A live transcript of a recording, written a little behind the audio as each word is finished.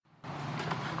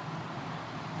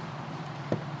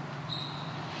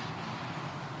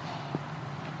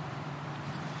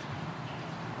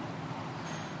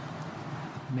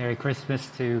Merry Christmas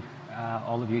to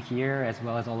all of you here, as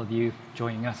well as all of you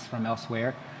joining us from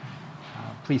elsewhere.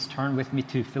 Please turn with me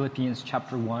to Philippians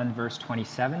chapter 1, verse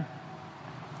 27.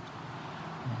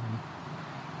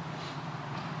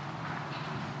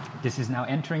 This is now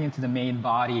entering into the main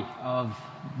body of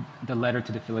the letter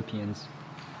to the Philippians.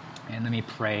 And let me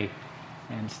pray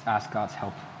and ask God's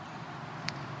help.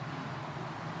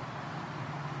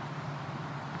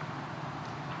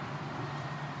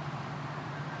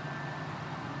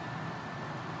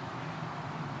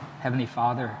 Heavenly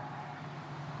Father,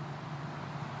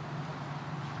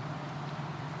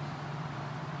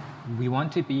 we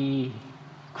want to be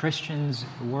Christians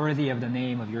worthy of the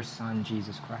name of your Son,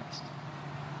 Jesus Christ.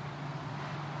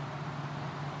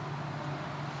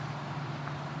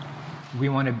 We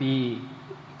want to be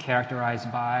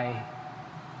characterized by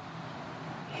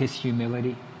His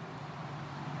humility,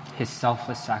 His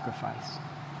selfless sacrifice.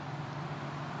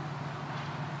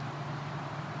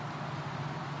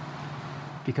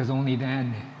 Because only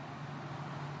then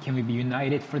can we be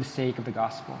united for the sake of the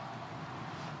gospel.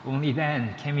 Only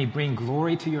then can we bring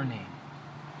glory to your name.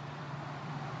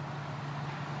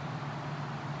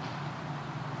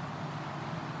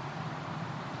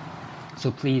 So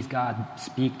please, God,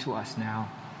 speak to us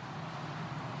now.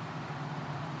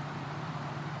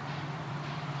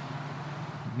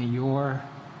 May your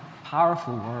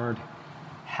powerful word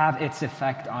have its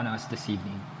effect on us this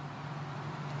evening,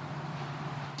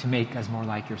 to make us more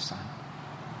like your Son.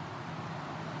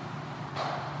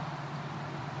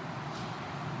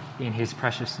 In His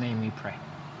precious name we pray.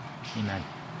 Amen.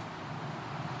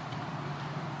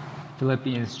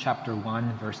 Philippians chapter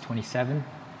 1, verse 27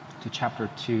 to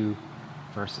chapter 2,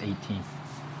 verse 18.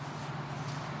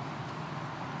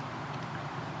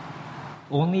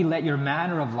 Only let your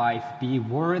manner of life be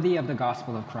worthy of the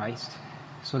gospel of Christ,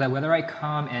 so that whether I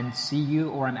come and see you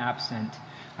or am absent,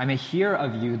 I may hear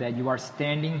of you that you are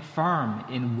standing firm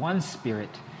in one spirit,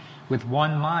 with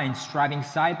one mind, striving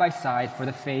side by side for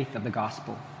the faith of the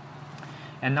gospel,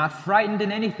 and not frightened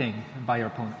in anything by your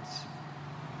opponents.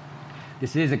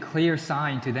 This is a clear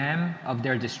sign to them of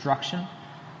their destruction,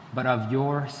 but of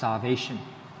your salvation,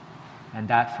 and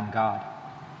that from God.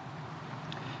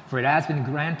 For it has been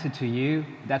granted to you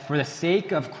that for the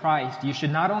sake of Christ you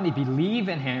should not only believe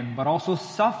in Him, but also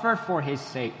suffer for His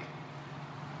sake,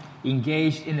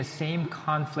 engaged in the same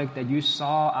conflict that you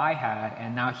saw I had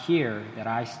and now hear that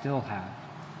I still have.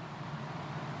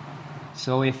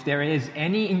 So if there is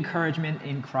any encouragement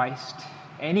in Christ,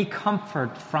 any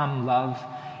comfort from love,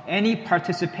 any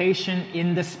participation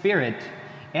in the Spirit,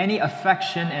 any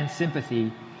affection and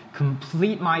sympathy,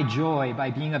 complete my joy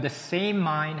by being of the same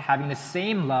mind, having the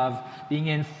same love, being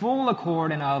in full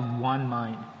accord and of one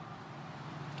mind.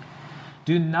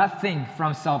 Do nothing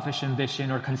from selfish ambition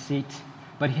or conceit,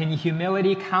 but in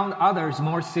humility count others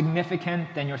more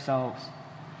significant than yourselves.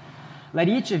 Let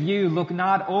each of you look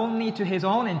not only to his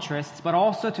own interests, but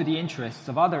also to the interests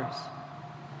of others.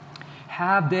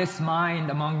 Have this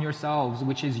mind among yourselves,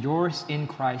 which is yours in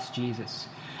Christ Jesus,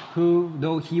 who,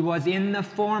 though he was in the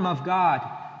form of God,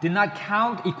 did not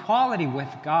count equality with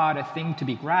God a thing to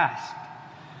be grasped,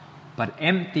 but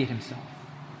emptied himself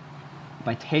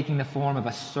by taking the form of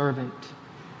a servant,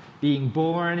 being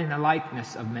born in the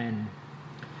likeness of men.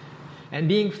 And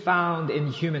being found in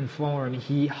human form,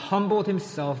 he humbled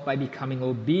himself by becoming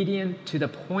obedient to the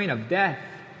point of death,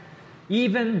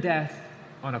 even death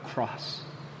on a cross.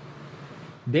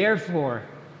 Therefore,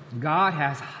 God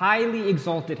has highly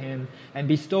exalted him and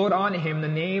bestowed on him the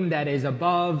name that is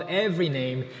above every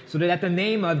name, so that at the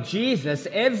name of Jesus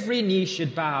every knee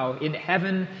should bow in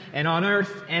heaven and on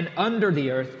earth and under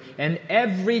the earth, and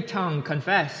every tongue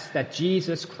confess that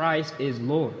Jesus Christ is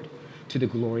Lord, to the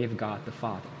glory of God the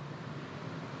Father.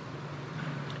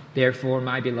 Therefore,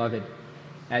 my beloved,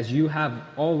 as you have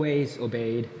always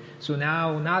obeyed, so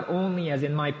now, not only as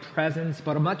in my presence,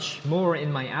 but much more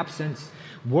in my absence,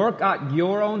 work out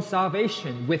your own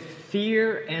salvation with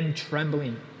fear and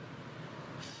trembling.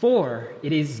 For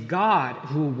it is God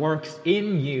who works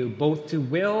in you both to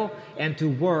will and to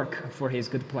work for his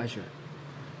good pleasure.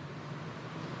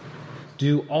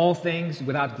 Do all things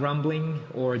without grumbling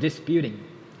or disputing,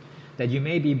 that you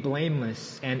may be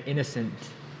blameless and innocent,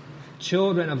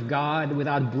 children of God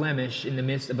without blemish in the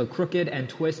midst of a crooked and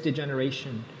twisted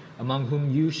generation, among whom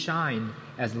you shine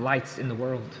as lights in the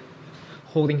world,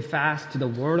 holding fast to the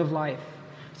word of life,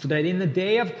 so that in the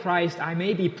day of Christ I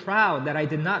may be proud that I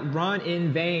did not run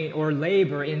in vain or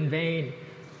labor in vain.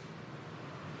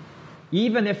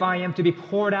 Even if I am to be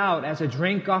poured out as a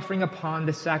drink offering upon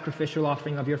the sacrificial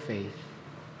offering of your faith,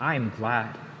 I am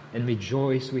glad and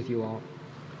rejoice with you all.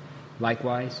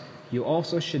 Likewise, you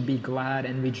also should be glad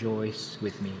and rejoice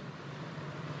with me."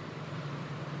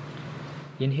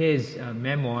 In his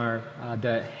memoir,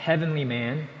 The Heavenly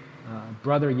Man,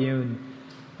 Brother Yoon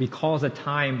recalls a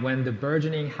time when the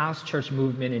burgeoning house church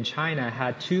movement in China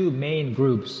had two main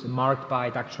groups marked by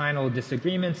doctrinal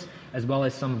disagreements as well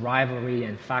as some rivalry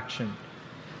and faction.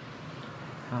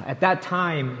 At that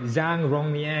time, Zhang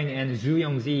Rongliang and Zhu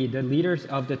Yongzi, the leaders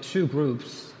of the two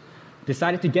groups,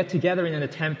 decided to get together in an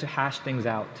attempt to hash things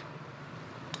out.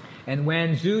 And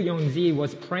when Zhu Yongzi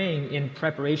was praying in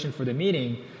preparation for the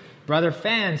meeting, Brother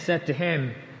Fan said to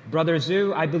him, "Brother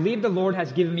Zhu, I believe the Lord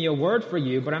has given me a word for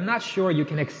you, but I'm not sure you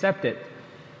can accept it."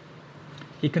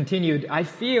 He continued, "I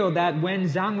feel that when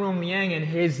Zhang Rongliang and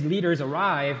his leaders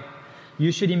arrive,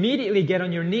 you should immediately get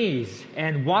on your knees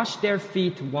and wash their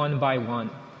feet one by one."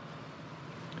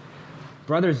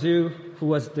 Brother Zhu, who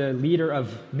was the leader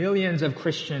of millions of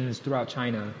Christians throughout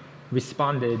China,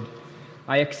 responded,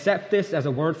 "I accept this as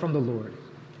a word from the Lord.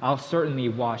 I'll certainly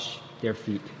wash their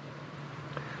feet."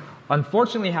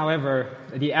 Unfortunately, however,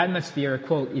 the atmosphere,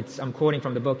 I'm quoting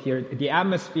from the book here, the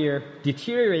atmosphere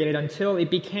deteriorated until it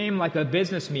became like a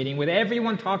business meeting with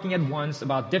everyone talking at once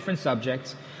about different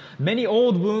subjects. Many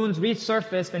old wounds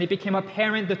resurfaced, and it became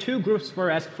apparent the two groups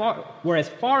were as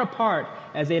far apart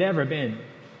as they'd ever been.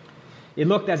 It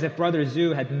looked as if Brother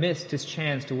Zhu had missed his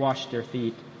chance to wash their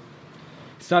feet.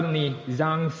 Suddenly,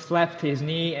 Zhang slapped his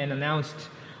knee and announced,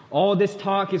 "All this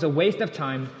talk is a waste of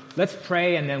time. Let's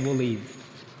pray and then we'll leave."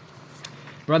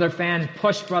 Brother Fan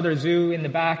pushed Brother Zhu in the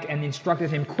back and instructed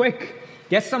him, "Quick,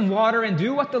 get some water and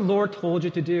do what the Lord told you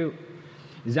to do."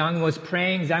 Zhang was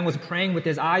praying with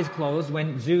his eyes closed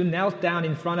when Zhu knelt down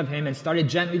in front of him and started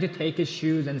gently to take his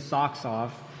shoes and socks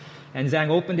off. And Zhang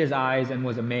opened his eyes and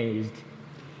was amazed.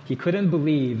 He couldn't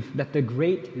believe that the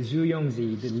great Zhu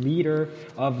Yongzi, the leader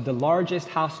of the largest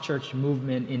house church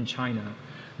movement in China,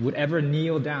 would ever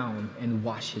kneel down and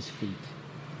wash his feet.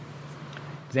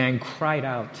 Zhang cried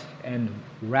out and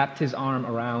wrapped his arm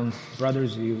around Brother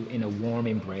Zhu in a warm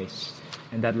embrace,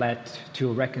 and that led to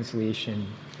a reconciliation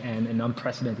and an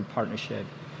unprecedented partnership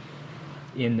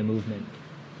in the movement.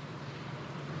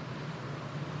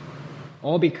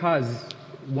 All because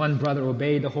one brother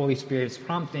obeyed the Holy Spirit's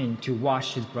prompting to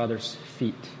wash his brother's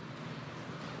feet.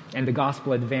 And the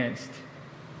gospel advanced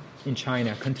in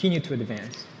China, continued to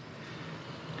advance.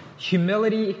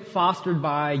 Humility fostered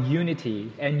by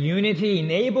unity, and unity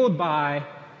enabling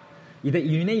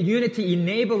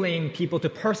people to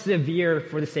persevere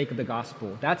for the sake of the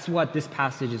gospel. That's what this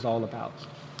passage is all about.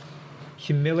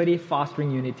 Humility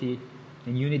fostering unity,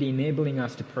 and unity enabling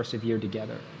us to persevere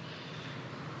together.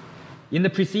 In the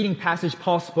preceding passage,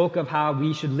 Paul spoke of how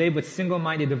we should live with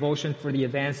single-minded devotion for the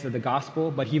advance of the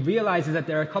gospel, but he realizes that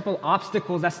there are a couple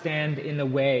obstacles that stand in the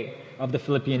way of the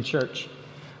Philippian church.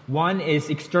 One is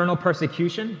external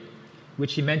persecution,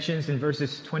 which he mentions in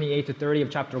verses 28 to 30 of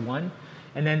chapter 1.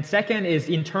 And then second is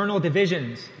internal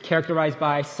divisions, characterized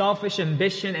by selfish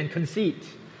ambition and conceit,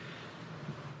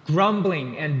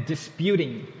 grumbling and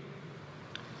disputing.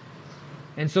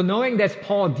 And so knowing that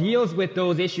Paul deals with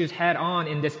those issues head on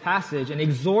in this passage and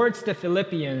exhorts the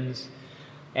Philippians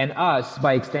and us,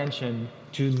 by extension,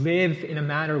 to live in a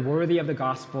manner worthy of the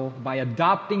gospel by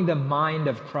adopting the mind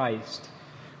of Christ,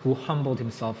 who humbled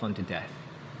himself unto death.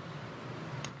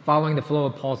 Following the flow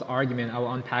of Paul's argument, I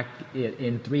will unpack it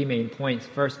in three main points.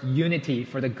 First, unity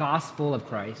for the gospel of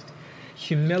Christ,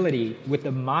 humility with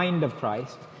the mind of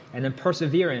Christ, and then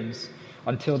perseverance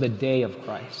until the day of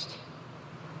Christ.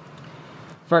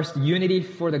 First, unity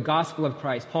for the gospel of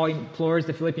Christ. Paul implores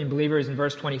the Philippian believers in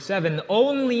verse 27,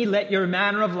 "Only let your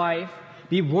manner of life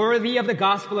be worthy of the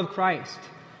gospel of Christ."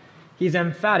 He's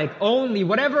emphatic. Only,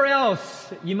 whatever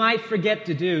else you might forget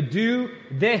to do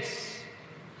this.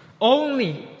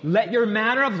 Only let your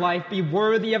manner of life be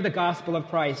worthy of the gospel of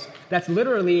Christ. That's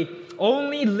literally,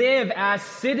 only live as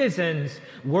citizens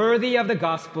worthy of the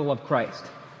gospel of Christ.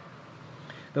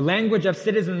 The language of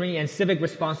citizenry and civic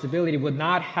responsibility would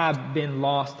not have been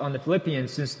lost on the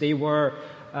Philippians, since they were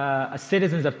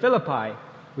citizens of Philippi,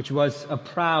 which was a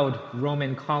proud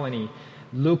Roman colony.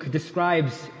 Luke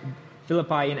describes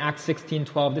Philippi in Acts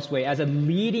 16:12 this way, as a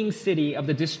leading city of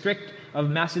the district of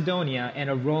Macedonia and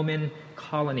a Roman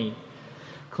colony.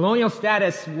 Colonial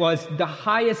status was the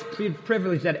highest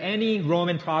privilege that any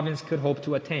Roman province could hope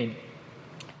to attain.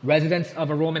 Residents of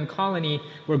a Roman colony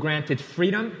were granted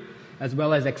freedom as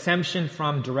well as exemption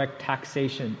from direct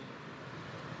taxation.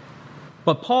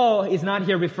 But Paul is not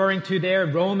here referring to their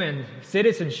Roman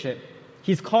citizenship.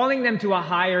 He's calling them to a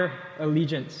higher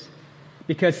allegiance,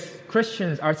 because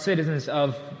Christians are citizens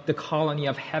of the colony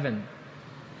of heaven.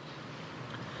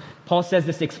 Paul says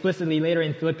this explicitly later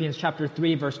in Philippians chapter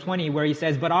 3, verse 20, where he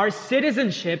says, "But our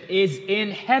citizenship is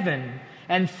in heaven,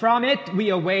 and from it we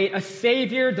await a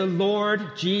Savior, the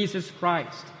Lord Jesus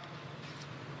Christ."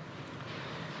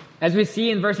 As we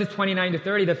see in verses 29 to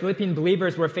 30, the Philippian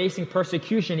believers were facing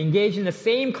persecution, engaged in the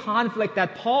same conflict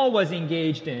that Paul was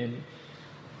engaged in.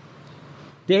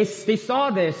 They saw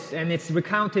this, and it's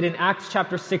recounted in Acts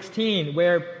chapter 16,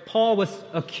 where Paul was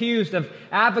accused of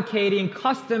advocating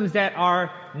customs that are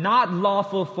not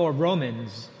lawful for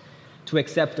Romans to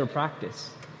accept or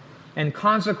practice. And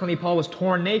consequently, Paul was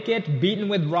torn naked, beaten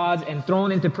with rods, and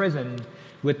thrown into prison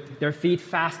with their feet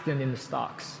fastened in the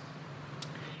stocks.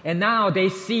 And now they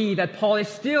see that Paul is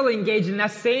still engaged in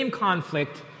that same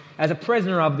conflict as a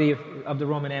prisoner of the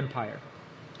Roman Empire.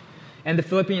 And the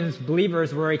Philippians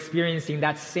believers were experiencing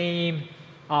that same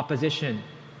opposition,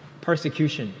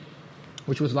 persecution,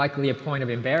 which was likely a point of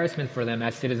embarrassment for them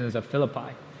as citizens of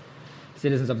Philippi,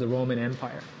 citizens of the Roman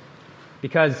Empire.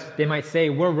 Because they might say,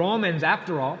 we're Romans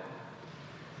after all.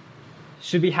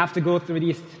 Should we have to go through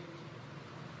these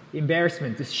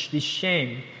embarrassment, this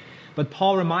shame? But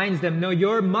Paul reminds them, no,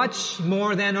 you're much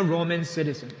more than a Roman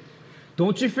citizen.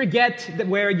 Don't you forget that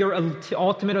where your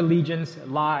ultimate allegiance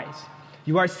lies.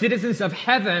 You are citizens of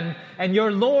heaven, and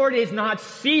your Lord is not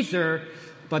Caesar,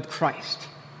 but Christ.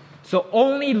 So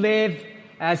only live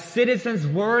as citizens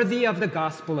worthy of the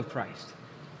gospel of Christ.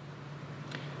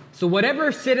 So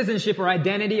whatever citizenship or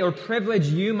identity or privilege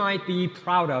you might be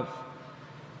proud of,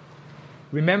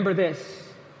 remember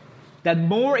this, that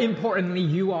more importantly,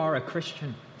 you are a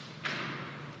Christian.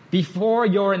 Before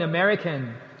you're an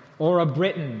American or a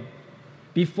Briton,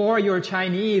 before you're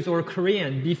Chinese or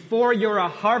Korean, before you're a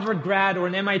Harvard grad or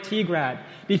an MIT grad,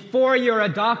 before you're a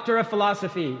doctor of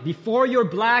philosophy, before you're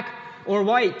black or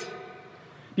white,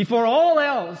 before all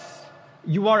else,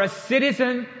 you are a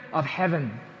citizen of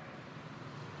heaven,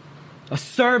 a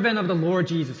servant of the Lord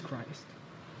Jesus Christ.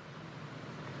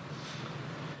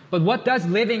 But what does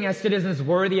living as citizens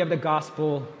worthy of the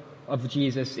gospel of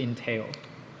Jesus entail?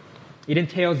 It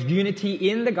entails unity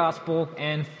in the gospel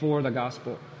and for the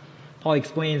gospel. Paul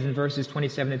explains in verses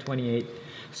 27 to 28,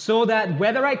 so that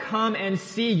whether I come and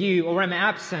see you or am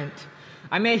absent,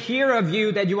 I may hear of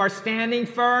you that you are standing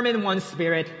firm in one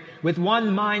spirit, with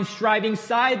one mind, striving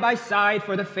side by side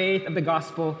for the faith of the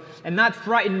gospel, and not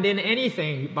frightened in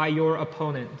anything by your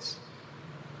opponents.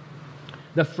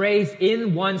 The phrase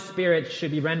 "in one spirit"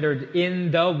 should be rendered "in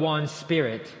the one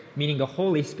Spirit," meaning the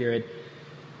Holy Spirit.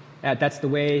 That's the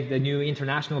way the New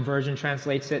International Version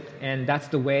translates it, and that's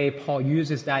the way Paul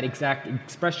uses that exact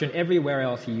expression everywhere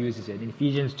else he uses it, in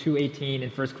Ephesians 2:18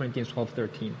 and 1 Corinthians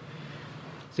 12:13.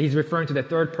 So he's referring to the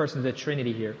third person of the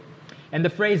Trinity here. And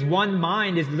the phrase "one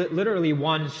mind" is literally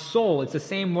 "one soul." It's the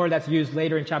same word that's used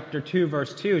later in chapter 2,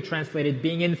 verse 2, translated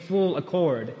 "being in full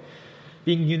accord,"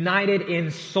 being united in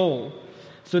soul.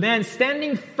 So then,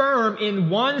 standing firm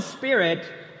in one spirit,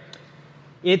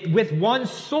 with one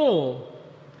soul,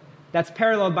 that's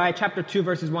paralleled by chapter 2,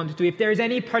 verses 1 to 2. If there is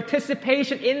any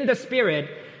participation in the Spirit,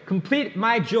 complete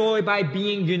my joy by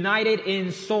being united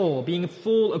in soul, being in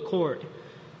full accord.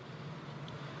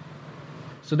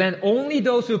 So then only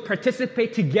those who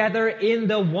participate together in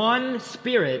the one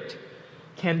Spirit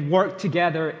can work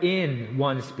together in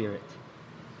one Spirit.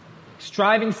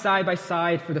 Striving side by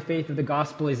side for the faith of the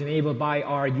gospel is enabled by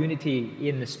our unity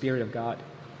in the Spirit of God.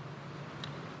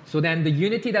 So then the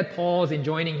unity that Paul is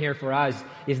enjoining here for us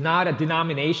is not a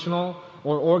denominational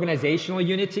or organizational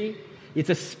unity. It's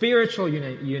a spiritual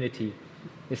unity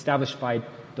established by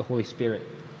the Holy Spirit.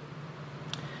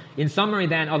 In summary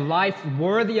then, a life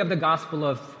worthy of the gospel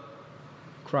of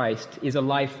Christ is a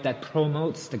life that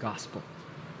promotes the gospel,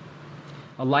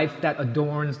 a life that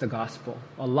adorns the gospel,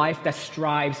 a life that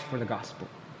strives for the gospel.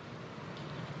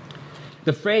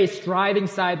 The phrase "striving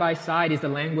side by side" is the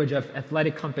language of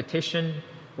athletic competition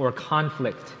or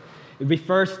conflict. It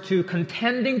refers to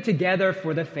contending together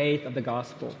for the faith of the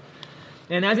gospel.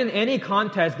 And as in any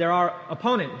contest, there are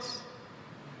opponents.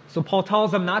 So Paul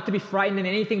tells them not to be frightened in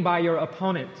anything by your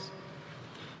opponents.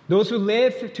 Those who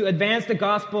live to advance the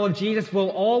gospel of Jesus will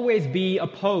always be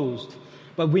opposed.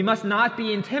 But we must not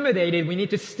be intimidated. We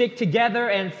need to stick together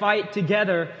and fight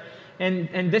together.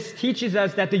 And this teaches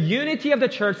us that the unity of the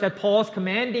church that Paul's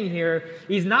commanding here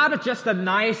is not just a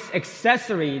nice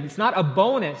accessory. It's not a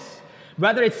bonus.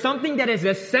 Rather, it's something that is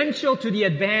essential to the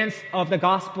advance of the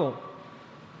gospel.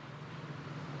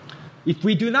 If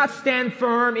we do not stand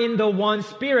firm in the one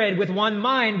Spirit with one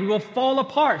mind, we will fall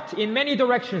apart in many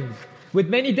directions with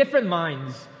many different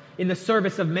minds in the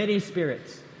service of many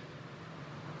spirits.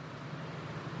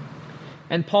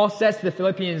 And Paul says to the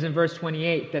Philippians in verse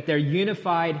 28 that their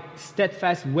unified,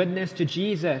 steadfast witness to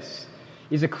Jesus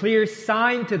is a clear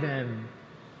sign to them,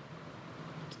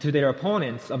 to their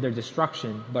opponents, of their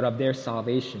destruction, but of their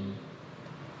salvation.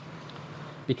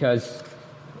 Because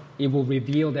it will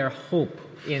reveal their hope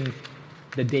in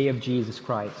the day of Jesus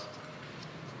Christ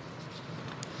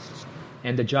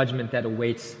and the judgment that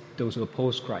awaits those who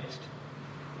oppose Christ.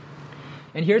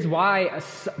 And here's why a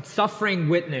suffering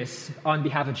witness on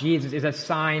behalf of Jesus is a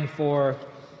sign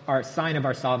of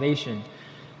our salvation.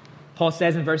 Paul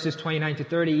says in verses 29 to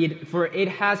 30, "For it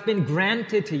has been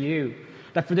granted to you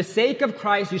that for the sake of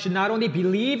Christ you should not only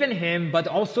believe in him, but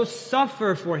also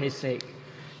suffer for his sake,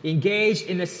 engaged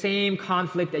in the same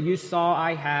conflict that you saw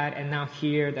I had and now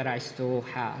hear that I still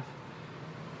have."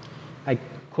 I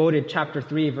quoted chapter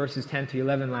 3, verses 10 to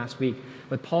 11 last week.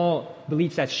 But Paul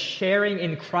believes that sharing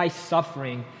in Christ's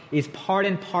suffering is part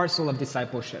and parcel of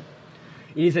discipleship.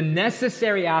 It is a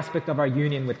necessary aspect of our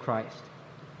union with Christ.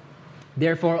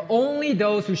 Therefore, only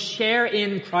those who share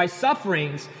in Christ's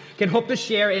sufferings can hope to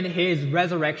share in his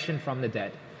resurrection from the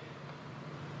dead.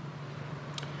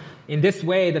 In this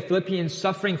way, the Philippians'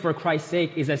 suffering for Christ's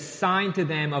sake is a sign to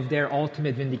them of their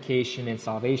ultimate vindication and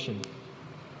salvation.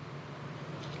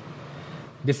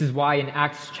 This is why in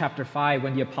Acts chapter 5,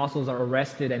 when the apostles are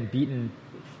arrested and beaten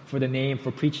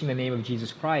for preaching the name of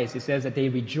Jesus Christ, it says that they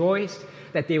rejoiced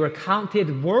that they were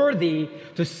counted worthy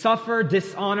to suffer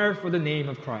dishonor for the name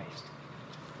of Christ.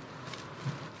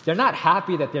 They're not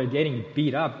happy that they're getting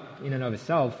beat up in and of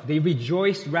itself. They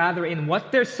rejoiced rather in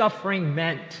what their suffering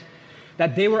meant,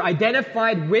 that they were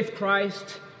identified with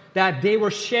Christ, that they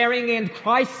were sharing in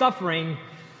Christ's suffering,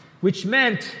 which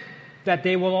meant that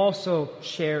they will also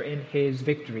share in his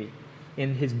victory,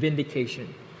 in his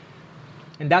vindication.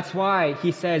 And that's why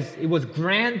he says it was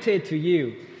granted to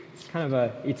you. It's kind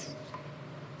of it's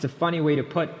a funny way to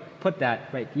put that,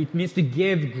 right? It means to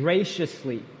give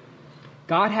graciously.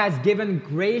 God has given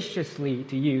graciously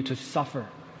to you to suffer.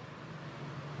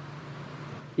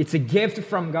 It's a gift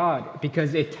from God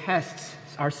because it tests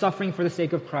our suffering for the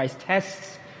sake of Christ,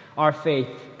 tests our faith,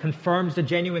 confirms the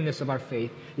genuineness of our faith.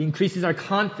 It increases our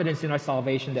confidence in our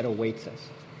salvation that awaits us.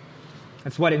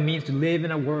 That's what it means to live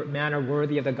in a manner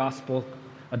worthy of the gospel,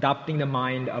 adopting the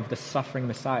mind of the suffering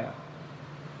Messiah.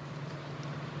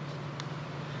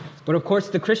 But of course,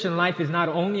 the Christian life is not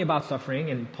only about suffering,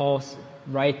 and Paul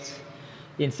writes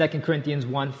in 2 Corinthians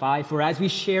 1:5, "For as we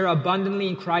share abundantly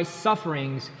in Christ's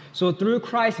sufferings, so through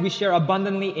Christ we share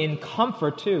abundantly in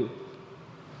comfort too."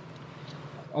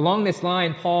 Along this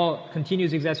line, Paul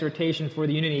continues his exhortation for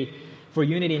unity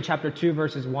in chapter 2,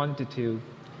 verses 1 to 2,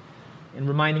 and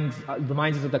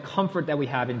reminds us of the comfort that we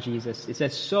have in Jesus. It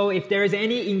says, "So if there is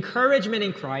any encouragement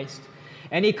in Christ,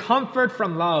 any comfort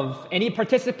from love, any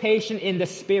participation in the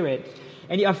Spirit,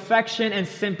 any affection and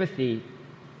sympathy,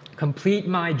 complete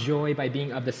my joy by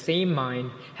being of the same mind,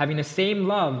 having the same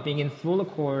love, being in full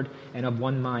accord and of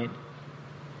one mind."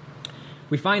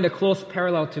 We find a close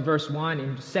parallel to verse 1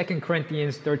 in 2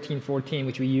 Corinthians 13:14,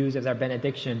 which we use as our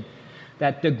benediction,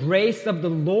 that the grace of the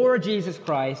Lord Jesus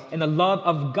Christ and the love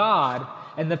of God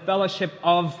and the fellowship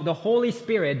of the Holy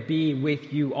Spirit be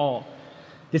with you all.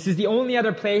 This is the only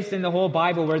other place in the whole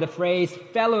Bible where the phrase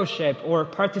fellowship or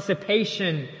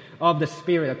participation of the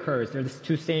Spirit occurs. They're the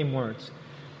two same words.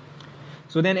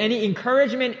 So then any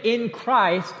encouragement in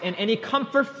Christ and any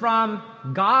comfort from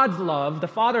God's love, the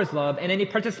Father's love, and any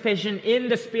participation in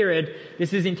the Spirit,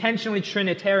 this is intentionally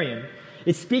Trinitarian.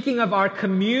 It's speaking of our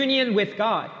communion with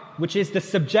God, which is the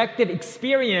subjective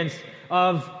experience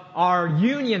of our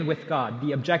union with God,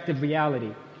 the objective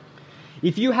reality.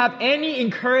 If you have any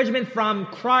encouragement from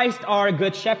Christ, our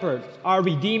Good Shepherd, our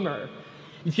Redeemer,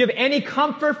 if you have any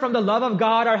comfort from the love of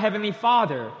God, our Heavenly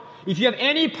Father, if you have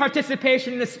any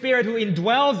participation in the Spirit who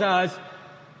indwells us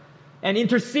and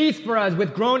intercedes for us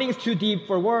with groanings too deep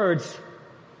for words,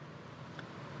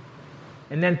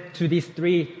 and then to these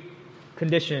three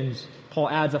conditions, Paul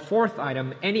adds a fourth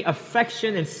item, any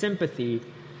affection and sympathy.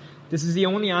 This is the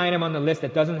only item on the list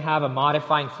that doesn't have a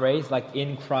modifying phrase like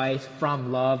in Christ,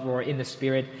 from love, or in the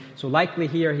Spirit. So likely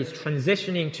here he's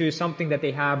transitioning to something that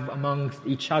they have amongst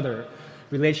each other,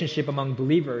 relationship among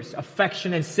believers,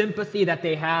 affection and sympathy that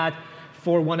they had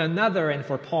for one another and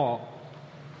for Paul.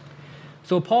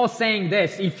 So Paul's saying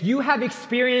this: if you have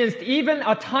experienced even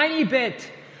a tiny bit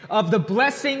of the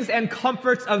blessings and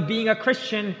comforts of being a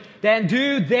Christian, then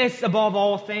do this above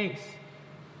all things.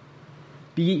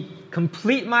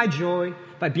 Complete my joy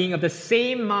by being of the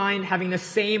same mind, having the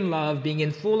same love, being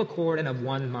in full accord and of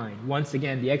one mind. Once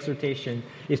again, the exhortation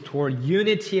is toward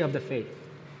unity of the faith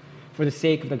for the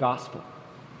sake of the gospel.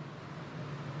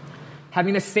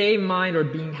 Having the same mind or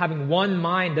having one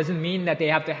mind doesn't mean that they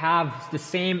have to have the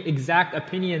same exact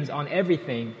opinions on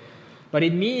everything, but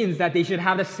it means that they should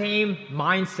have the same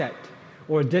mindset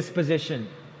or disposition.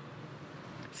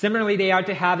 Similarly, they are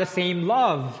to have the same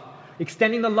love,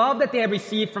 extending the love that they have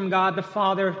received from God the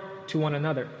Father to one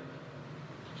another.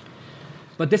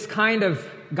 But this kind of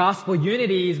gospel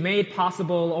unity is made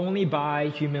possible only by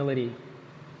humility.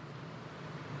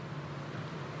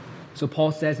 So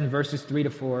Paul says in verses 3 to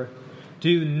 4,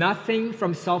 "Do nothing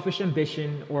from selfish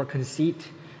ambition or conceit,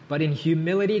 but in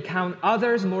humility count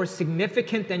others more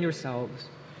significant than yourselves.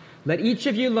 Let each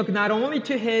of you look not only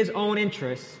to his own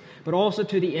interests, but also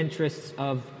to the interests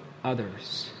of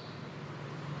others."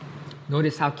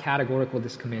 Notice how categorical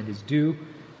this command is. Do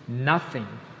nothing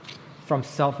from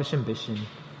selfish ambition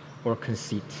or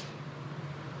conceit.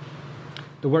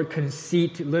 The word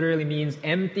conceit literally means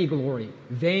empty glory,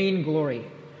 vain glory.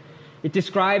 It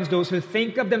describes those who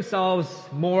think of themselves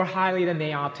more highly than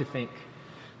they ought to think.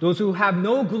 Those who have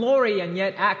no glory and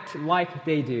yet act like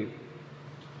they do.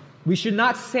 We should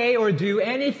not say or do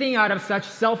anything out of such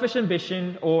selfish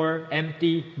ambition or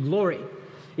empty glory.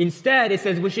 Instead, it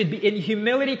says we should be in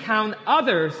humility count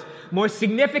others more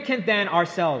significant than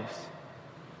ourselves.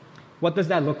 What does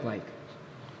that look like?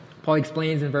 Paul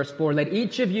explains in verse 4, "Let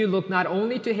each of you look not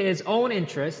only to his own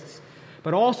interests,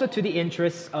 but also to the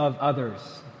interests of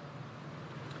others."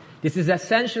 This is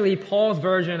essentially Paul's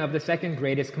version of the second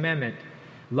greatest commandment.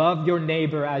 Love your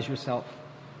neighbor as yourself.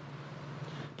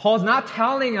 Paul's not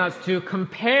telling us to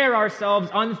compare ourselves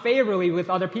unfavorably with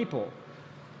other people.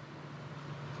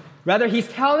 Rather, he's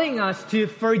telling us to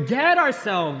forget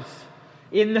ourselves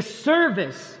in the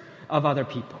service of other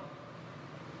people.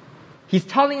 He's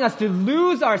telling us to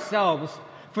lose ourselves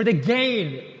for the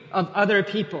gain of other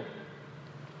people.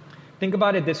 Think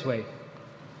about it this way.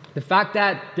 The fact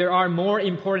that there are more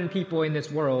important people in this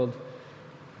world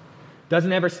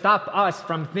doesn't ever stop us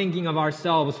from thinking of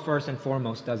ourselves first and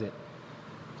foremost, does it?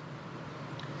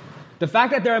 The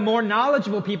fact that there are more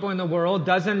knowledgeable people in the world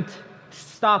doesn't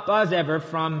stop us ever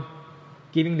from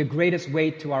giving the greatest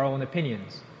weight to our own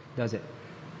opinions, does it?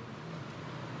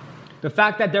 The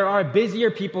fact that there are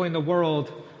busier people in the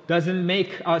world doesn't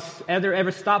make us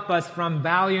ever stop us from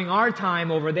valuing our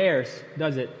time over theirs,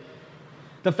 does it?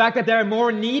 The fact that there are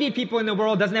more needy people in the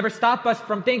world doesn't ever stop us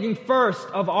from thinking first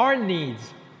of our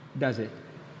needs, does it?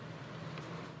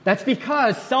 That's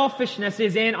because selfishness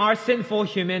is in our sinful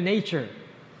human nature.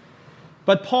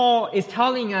 But Paul is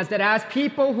telling us that as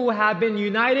people who have been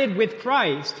united with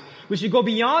Christ, we should go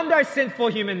beyond our sinful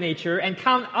human nature and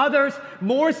count others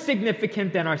more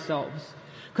significant than ourselves.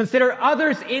 Consider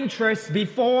others' interests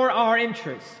before our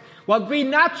interests. What we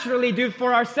naturally do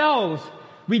for ourselves,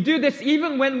 we do this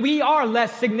even when we are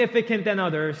less significant than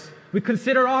others. We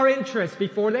consider our interests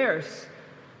before theirs.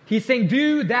 He's saying,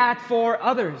 do that for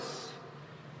others.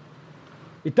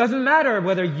 It doesn't matter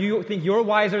whether you think you're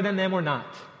wiser than them or not,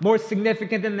 more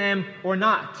significant than them or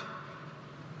not.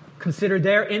 Consider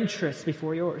their interests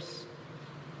before yours.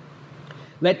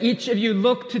 Let each of you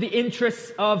look to the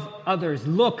interests of others.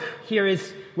 Look, here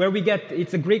is where we get,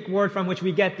 it's a Greek word from which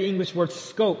we get the English word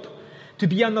scope. To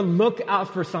be on the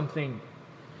lookout for something.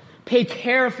 Pay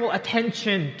careful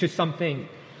attention to something.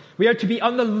 We are to be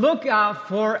on the lookout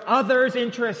for others'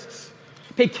 interests.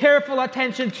 Pay careful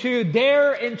attention to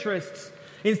their interests.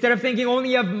 Instead of thinking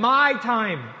only of my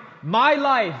time, my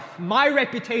life, my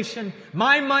reputation,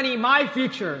 my money, my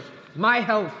future, my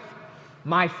health,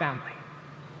 my family.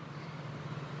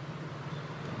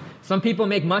 Some people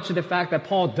make much of the fact that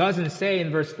Paul doesn't say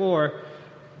in verse 4,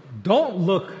 don't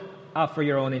look out for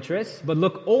your own interests, but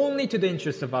look only to the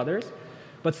interests of others.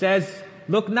 But says,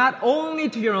 look not only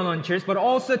to your own interests, but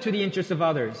also to the interests of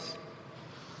others.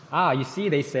 You see,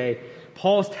 they say,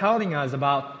 Paul's telling us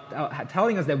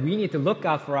that we need to look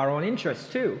out for our own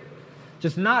interests too.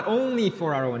 Just not only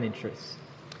for our own interests.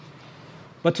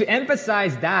 But to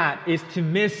emphasize that is to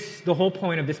miss the whole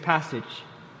point of this passage.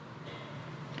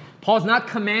 Paul's not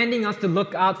commanding us to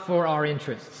look out for our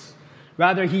interests.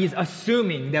 Rather, he's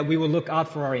assuming that we will look out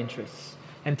for our interests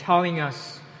and telling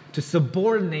us to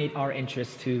subordinate our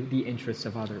interests to the interests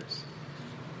of others.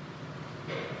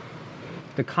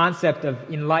 The concept of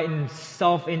enlightened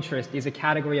self-interest is a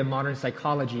category of modern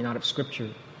psychology, not of Scripture.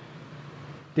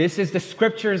 This is the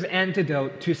Scripture's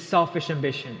antidote to selfish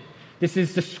ambition. This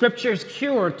is the Scripture's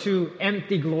cure to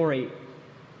empty glory.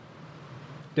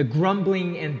 The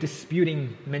grumbling and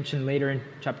disputing mentioned later in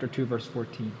chapter 2, verse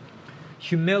 14.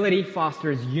 Humility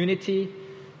fosters unity,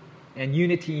 and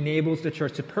unity enables the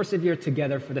church to persevere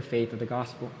together for the faith of the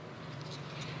gospel.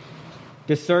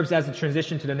 This serves as a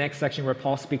transition to the next section where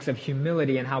Paul speaks of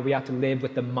humility and how we have to live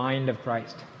with the mind of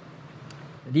Christ.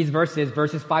 These verses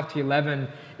 5 to 11,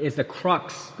 is the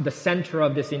crux, the center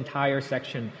of this entire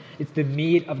section. It's the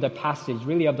meat of the passage,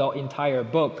 really of the entire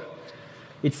book.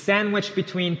 It's sandwiched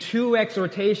between two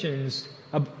exhortations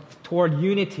toward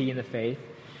unity in the faith,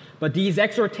 but these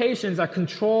exhortations are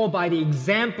controlled by the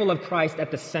example of Christ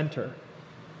at the center.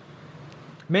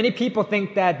 Many people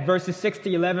think that verses 6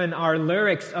 to 11 are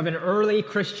lyrics of an early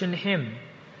Christian hymn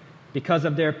because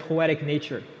of their poetic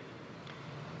nature,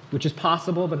 which is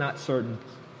possible but not certain.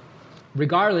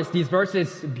 Regardless, these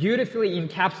verses beautifully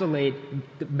encapsulate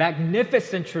the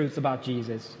magnificent truths about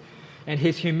Jesus and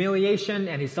his humiliation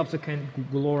and his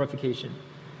subsequent glorification.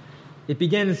 It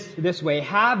begins this way: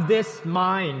 have this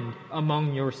mind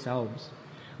among yourselves,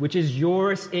 which is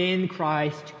yours in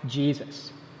Christ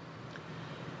Jesus.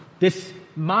 This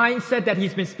mindset that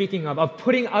he's been speaking of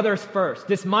putting others first,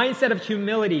 this mindset of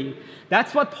humility,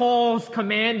 that's what Paul's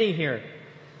commanding here.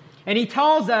 And he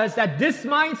tells us that this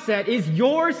mindset is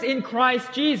yours in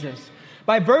Christ Jesus.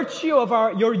 By virtue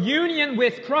of your union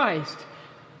with Christ,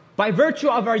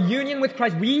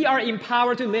 we are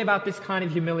empowered to live out this kind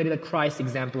of humility that Christ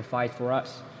exemplified for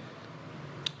us.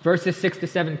 Verses 6 to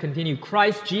 7 continue.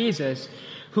 Christ Jesus,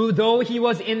 who though he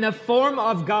was in the form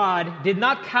of God, did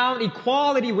not count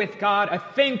equality with God a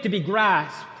thing to be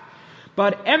grasped,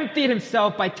 but emptied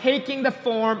himself by taking the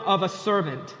form of a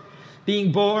servant,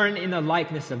 being born in the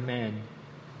likeness of man.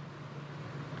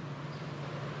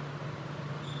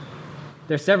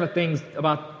 There are several things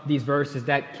about these verses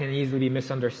that can easily be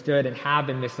misunderstood and have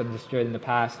been misunderstood in the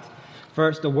past.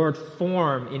 First, the word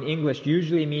form in English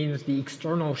usually means the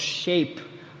external shape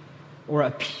or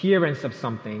appearance of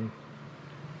something.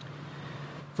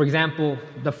 For example,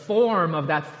 the form of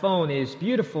that phone is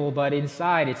beautiful, but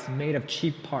inside it's made of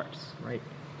cheap parts, right?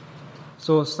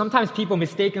 So sometimes people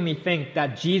mistakenly think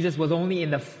that Jesus was only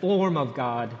in the form of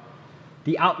God,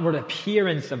 the outward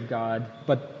appearance of God,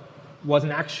 but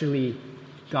wasn't actually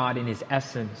God in his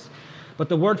essence. But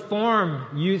the word form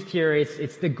used here,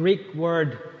 it's the Greek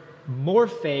word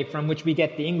morphe, from which we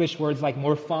get the English words like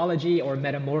morphology or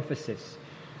metamorphosis.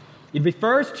 It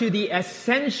refers to the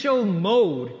essential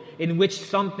mode in which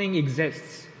something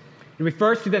exists. It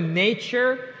refers to the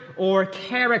nature or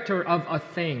character of a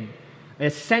thing, the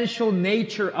essential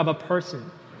nature of a person.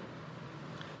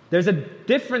 There's a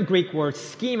different Greek word,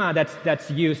 schema, that's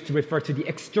used to refer to the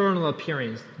external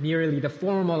appearance, merely the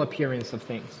formal appearance of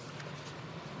things.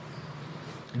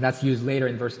 And that's used later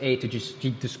in verse 8 to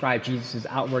describe Jesus'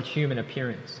 outward human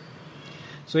appearance.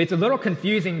 So it's a little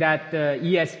confusing that the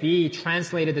ESV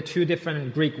translated the two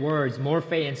different Greek words,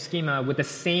 morphe and schema, with the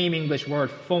same English word,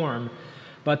 form.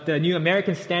 But the New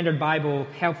American Standard Bible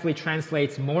helpfully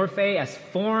translates morphe as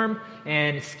form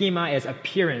and schema as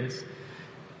appearance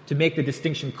to make the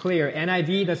distinction clear.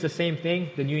 NIV does the same thing.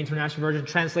 The New International Version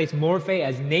translates morphe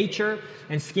as nature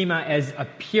and schema as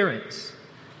appearance.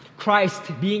 Christ,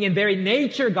 being in very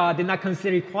nature God, did not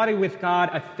consider equality with God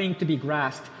a thing to be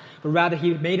grasped, but rather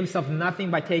he made himself nothing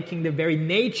by taking the very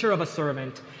nature of a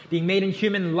servant, being made in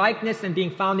human likeness and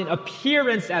being found in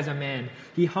appearance as a man.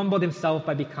 He humbled himself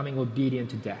by becoming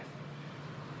obedient to death.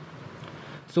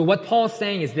 So what Paul's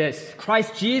saying is this: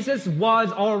 Christ Jesus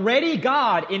was already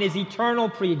God in his eternal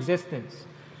preexistence.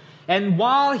 And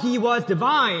while he was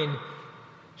divine,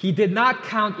 he did not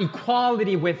count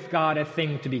equality with God a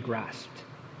thing to be grasped.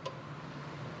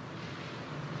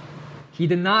 He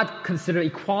did not consider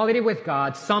equality with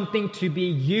God something to be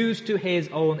used to his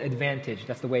own advantage.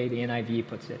 That's the way the NIV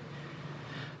puts it.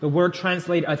 The word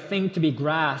translated a thing to be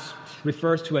grasped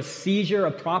refers to a seizure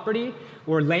of property,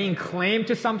 or laying claim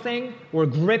to something, or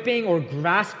gripping or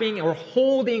grasping or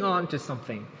holding on to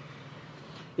something.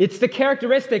 It's the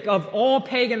characteristic of all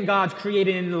pagan gods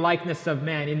created in the likeness of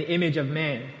man, in the image of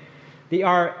man. They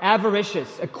are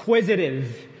avaricious,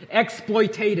 acquisitive,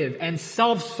 exploitative, and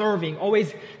self-serving,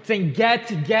 always saying,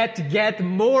 get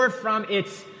more from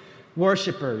its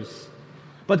worshippers.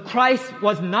 But Christ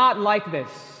was not like this.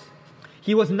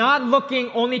 He was not looking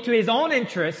only to his own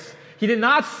interests. He did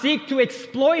not seek to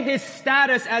exploit his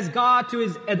status as God to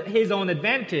his own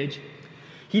advantage.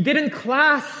 He didn't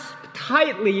clasp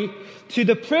tightly to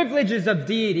the privileges of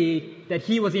deity that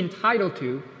he was entitled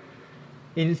to.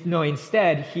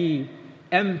 Instead, he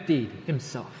emptied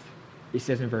himself, it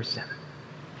says in verse 7.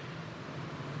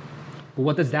 But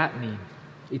what does that mean?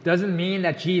 It doesn't mean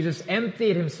that Jesus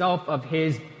emptied himself of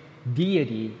his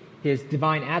deity, his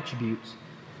divine attributes.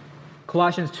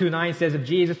 Colossians 2:9 says of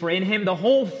Jesus, "For in him the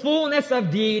whole fullness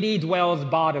of deity dwells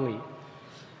bodily."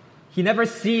 He never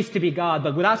ceased to be God,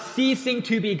 but without ceasing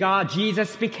to be God,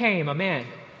 Jesus became a man.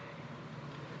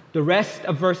 The rest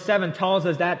of verse 7 tells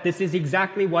us that this is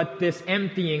exactly what this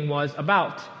emptying was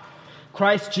about.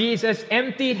 Christ Jesus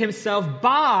emptied himself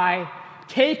by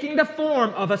taking the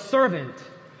form of a servant,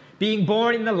 being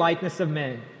born in the likeness of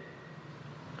men.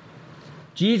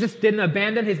 Jesus didn't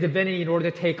abandon his divinity in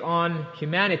order to take on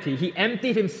humanity. He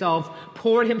emptied himself,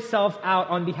 poured himself out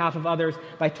on behalf of others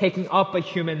by taking up a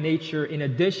human nature in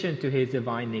addition to his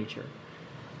divine nature.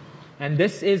 And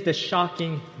this is the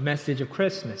shocking message of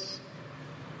Christmas.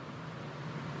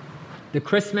 The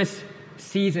Christmas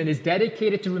season is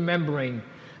dedicated to remembering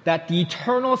that the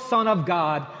eternal Son of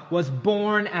God was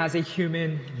born as a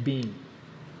human being.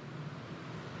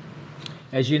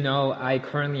 As you know, I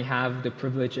currently have the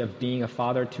privilege of being a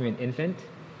father to an infant.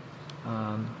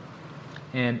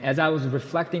 And as I was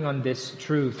reflecting on this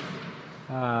truth,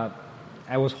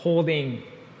 I was holding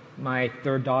my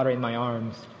third daughter in my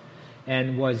arms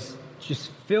and was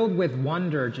just filled with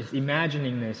wonder, just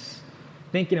imagining this,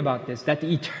 thinking about this, that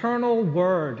the eternal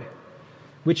Word,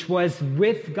 which was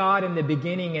with God in the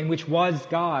beginning and which was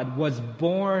God, was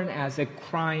born as a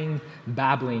crying,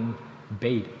 babbling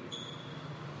baby.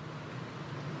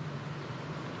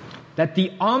 That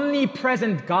the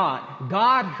omnipresent God,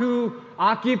 God who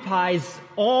occupies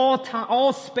all time,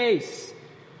 all space,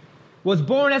 was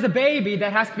born as a baby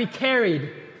that has to be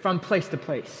carried from place to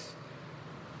place.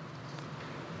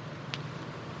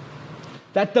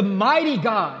 That the mighty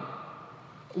God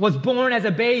was born as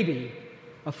a baby,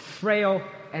 a frail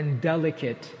and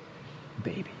delicate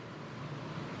baby.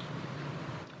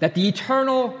 That the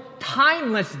eternal,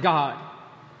 timeless God,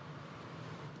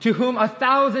 to whom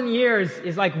 1,000 years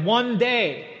is like one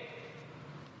day,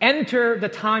 enter the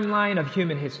timeline of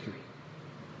human history.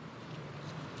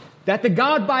 That the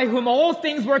God by whom all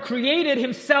things were created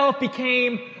himself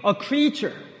became a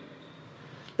creature.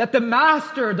 That the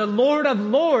Master, the Lord of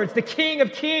Lords, the King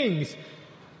of Kings,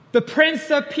 the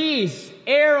Prince of Peace,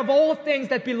 heir of all things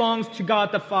that belongs to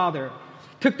God the Father,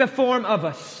 took the form of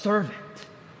a servant.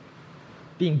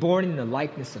 Being born in the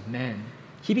likeness of man,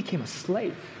 he became a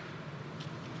slave.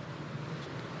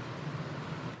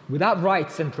 Without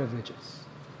rights and privileges,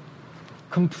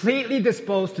 completely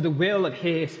disposed to the will of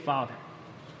his Father.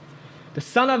 The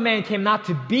Son of Man came not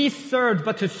to be served,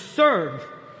 but to serve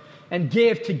and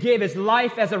to give his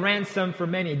life as a ransom for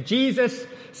many. Jesus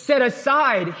set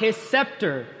aside his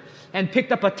scepter and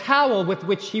picked up a towel with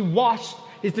which he washed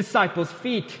his disciples'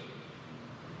 feet.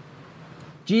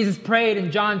 Jesus prayed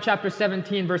in John chapter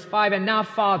 17, verse 5, "And now,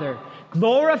 Father,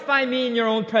 glorify me in your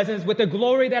own presence with the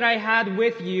glory that I had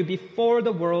with you before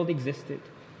the world existed."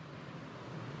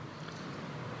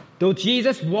 Though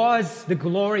Jesus was the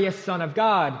glorious Son of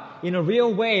God, in a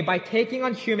real way, by taking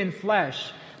on human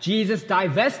flesh, Jesus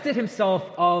divested himself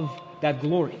of that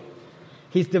glory.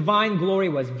 His divine glory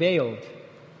was veiled.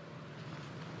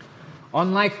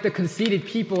 Unlike the conceited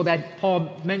people that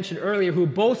Paul mentioned earlier, who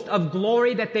boast of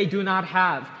glory that they do not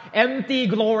have, empty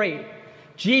glory,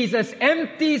 Jesus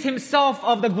empties himself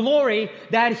of the glory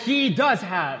that he does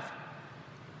have.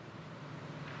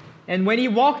 And when he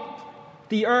walked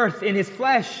the earth in his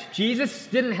flesh, Jesus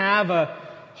didn't have a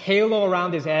halo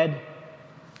around his head.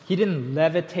 He didn't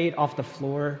levitate off the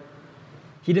floor.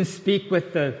 He didn't speak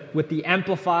with the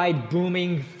amplified,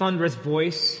 booming, thunderous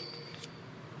voice.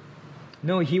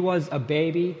 No, he was a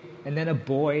baby, and then a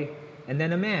boy, and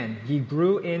then a man. He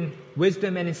grew in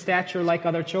wisdom and in stature like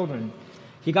other children.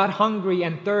 He got hungry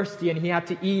and thirsty, and he had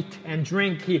to eat and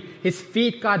drink. His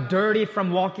feet got dirty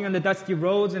from walking on the dusty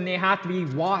roads, and they had to be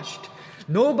washed.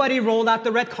 Nobody rolled out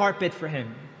the red carpet for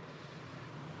him.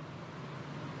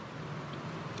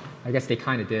 I guess they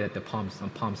kind of did at on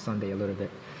Palm Sunday a little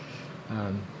bit.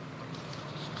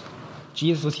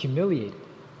 Jesus was humiliated.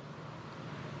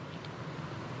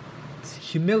 It's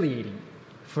humiliating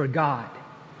for God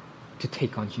to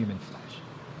take on human flesh.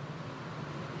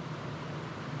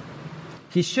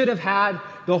 He should have had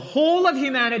the whole of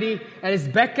humanity at his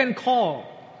beck and call,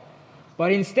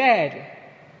 but instead,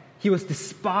 he was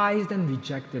despised and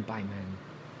rejected by men.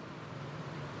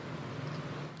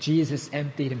 Jesus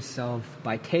emptied himself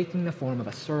by taking the form of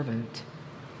a servant,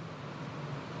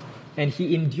 and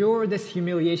he endured this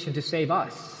humiliation to save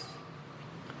us.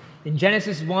 In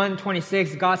Genesis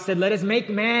 1:26, God said, "Let us make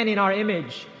man in our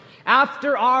image,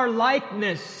 after our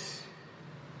likeness."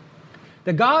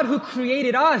 The God who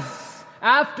created us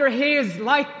after his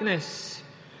likeness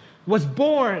was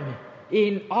born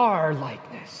in our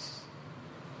likeness.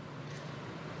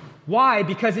 Why?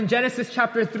 Because in Genesis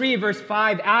chapter 3, verse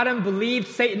 5, Adam believed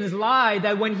Satan's lie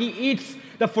that when he eats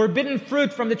the forbidden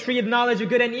fruit from the tree of knowledge of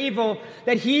good and evil,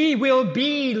 that he will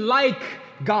be like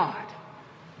God.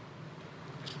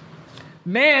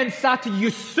 Man sought to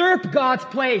usurp God's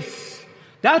place.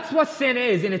 That's what sin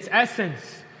is in its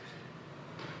essence.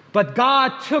 But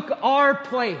God took our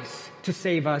place. to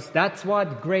save us. That's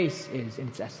what grace is in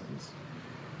its essence.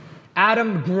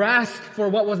 Adam grasped for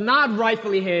what was not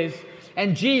rightfully his,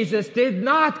 and Jesus did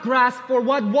not grasp for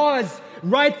what was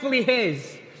rightfully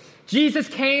his. Jesus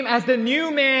came as the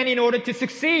new man in order to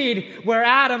succeed where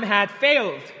Adam had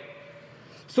failed.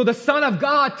 So the Son of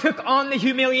God took on the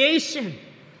humiliation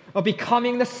of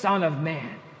becoming the Son of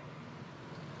Man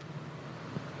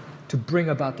to bring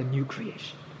about the new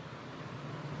creation.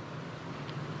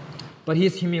 But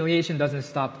his humiliation doesn't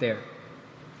stop there.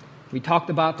 We talked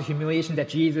about the humiliation that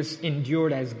Jesus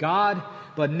endured as God,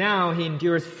 but now he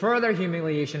endures further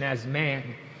humiliation as man.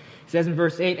 It says in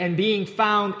verse 8, and being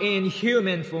found in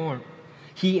human form,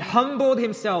 he humbled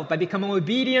himself by becoming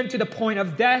obedient to the point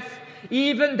of death,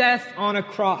 even death on a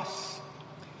cross.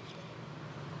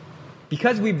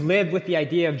 Because we've lived with the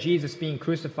idea of Jesus being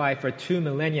crucified for 2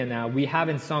 millennia now, we have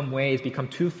in some ways become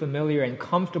too familiar and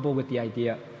comfortable with the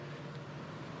idea.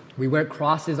 We wear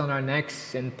crosses on our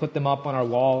necks and put them up on our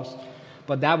walls,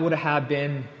 but that would have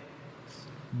been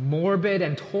morbid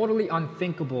and totally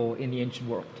unthinkable in the ancient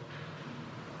world.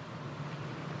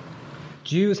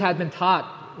 Jews had been taught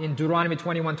in Deuteronomy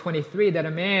 21:23 that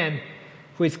a man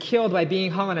who is killed by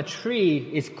being hung on a tree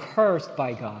is cursed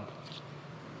by God.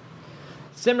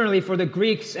 Similarly, for the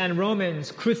Greeks and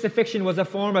Romans, crucifixion was a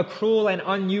form of cruel and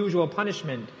unusual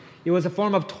punishment. It was a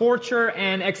form of torture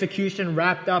and execution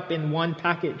wrapped up in one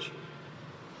package.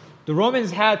 The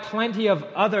Romans had plenty of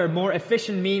other more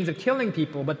efficient means of killing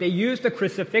people, but they used the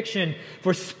crucifixion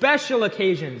for special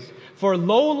occasions, for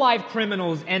low-life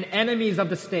criminals and enemies of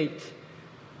the state.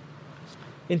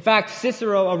 In fact,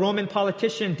 Cicero, a Roman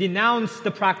politician, denounced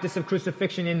the practice of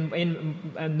crucifixion in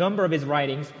a number of his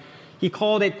writings. He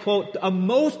called it, quote, a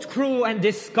most cruel and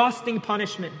disgusting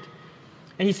punishment.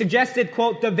 And he suggested,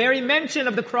 quote, the very mention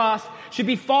of the cross should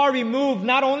be far removed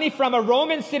not only from a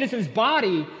Roman citizen's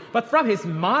body, but from his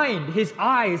mind, his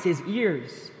eyes, his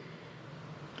ears.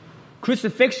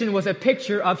 Crucifixion was a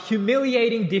picture of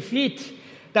humiliating defeat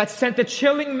that sent a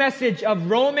chilling message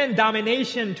of Roman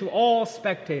domination to all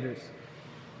spectators.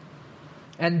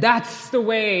 And that's the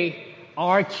way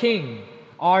our King,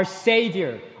 our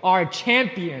Savior, our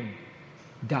champion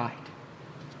died.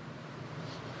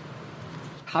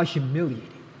 How humiliating.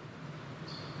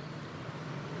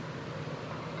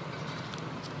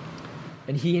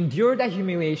 And he endured that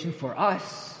humiliation for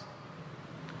us.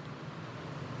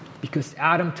 Because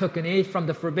Adam took an eighth from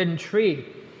the forbidden tree,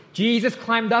 Jesus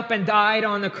climbed up and died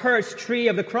on the cursed tree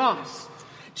of the cross.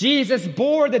 Jesus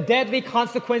bore the deadly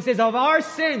consequences of our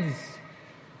sins.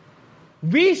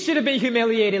 We should have been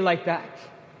humiliated like that.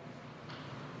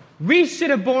 We should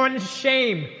have borne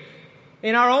shame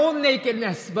in our own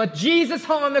nakedness, but Jesus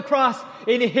hung on the cross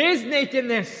in his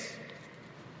nakedness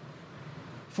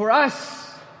for us.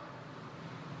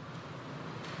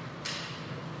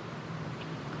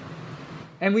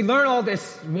 And we learn all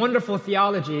this wonderful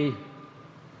theology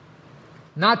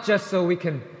not just so we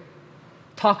can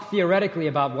talk theoretically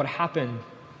about what happened,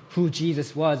 who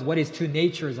Jesus was, what his two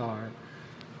natures are,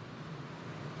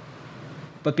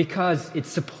 but because it's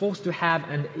supposed to have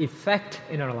an effect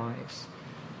in our lives.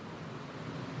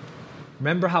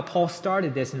 Remember how Paul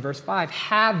started this in verse 5.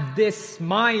 Have this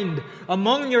mind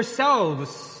among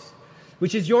yourselves,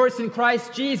 which is yours in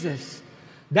Christ Jesus.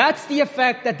 That's the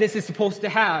effect that this is supposed to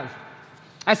have.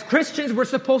 As Christians, we're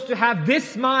supposed to have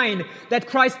this mind that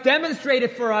Christ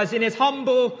demonstrated for us in his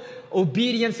humble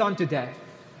obedience unto death.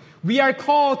 We are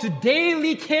called to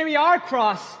daily carry our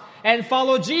cross and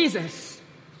follow Jesus.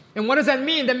 And what does that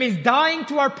mean? That means dying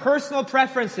to our personal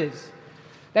preferences.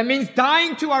 That means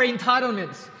dying to our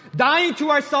entitlements, dying to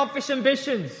our selfish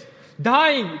ambitions,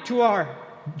 dying to our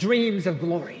dreams of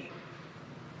glory.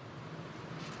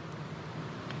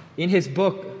 In his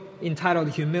book entitled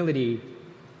Humility,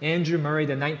 Andrew Murray,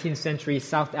 the 19th century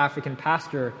South African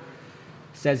pastor,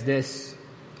 says this: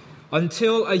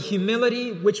 until a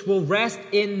humility which will rest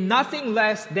in nothing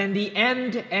less than the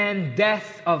end and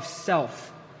death of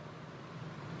self,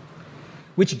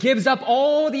 which gives up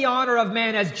all the honor of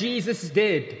man as Jesus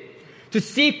did, to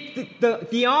seek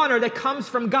the honor that comes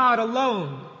from God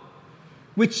alone,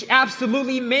 which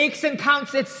absolutely makes and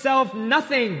counts itself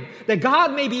nothing, that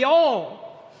God may be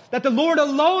all, that the Lord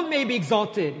alone may be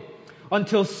exalted.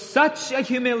 Until such a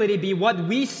humility be what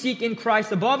we seek in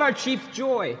Christ above our chief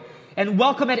joy and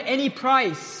welcome at any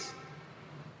price,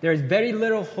 there is very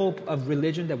little hope of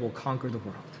religion that will conquer the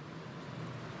world.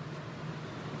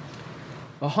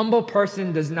 A humble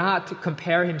person does not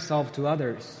compare himself to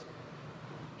others.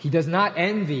 He does not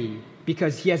envy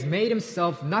because he has made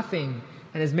himself nothing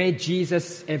and has made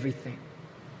Jesus everything.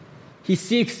 He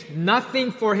seeks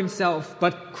nothing for himself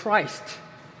but Christ.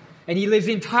 And he lives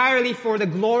entirely for the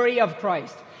glory of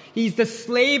Christ. He's the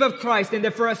slave of Christ and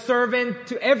therefore a servant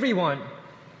to everyone.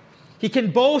 He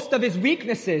can boast of his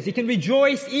weaknesses. He can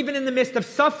rejoice even in the midst of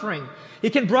suffering. He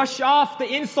can brush off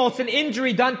the insults and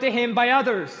injury done to him by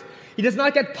others. He does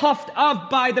not get puffed up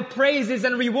by the praises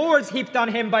and rewards heaped on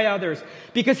him by others,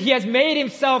 because he has made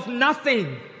himself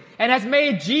nothing and has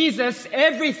made Jesus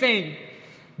everything.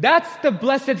 That's the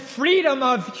blessed freedom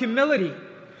of humility,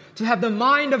 to have the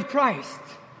mind of Christ.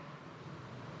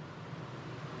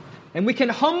 And we can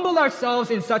humble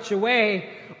ourselves in such a way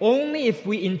only if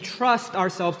we entrust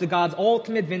ourselves to God's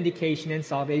ultimate vindication and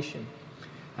salvation,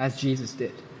 as Jesus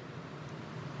did.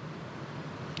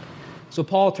 So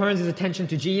Paul turns his attention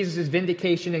to Jesus'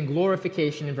 vindication and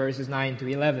glorification in verses 9 to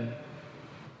 11.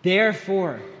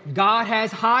 Therefore, God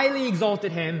has highly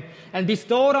exalted him and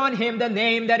bestowed on him the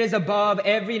name that is above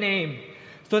every name,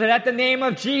 so that at the name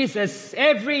of Jesus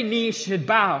every knee should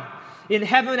bow, in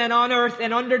heaven and on earth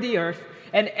and under the earth,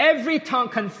 and every tongue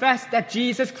confess that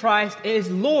Jesus Christ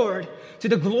is Lord, to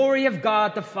the glory of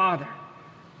God the Father.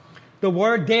 The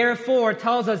word therefore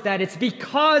tells us that it's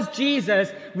because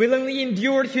Jesus willingly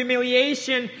endured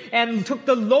humiliation and took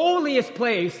the lowliest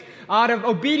place out of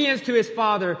obedience to his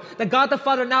Father, that God the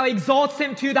Father now exalts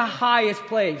him to the highest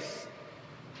place.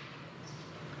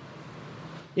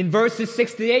 In verses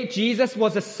 6 to 8, Jesus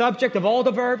was the subject of all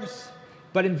the verbs,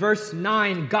 but in verse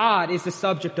 9, God is the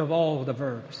subject of all the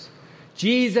verbs.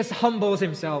 Jesus humbles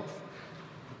himself.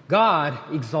 God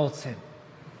exalts him.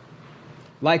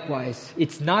 Likewise,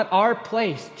 it's not our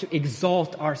place to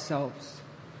exalt ourselves.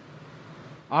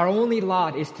 Our only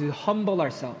lot is to humble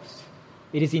ourselves.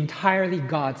 It is entirely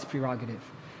God's prerogative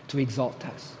to exalt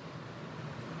us.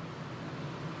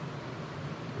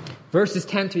 Verses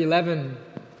 10 to 11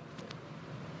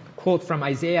 quote from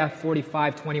Isaiah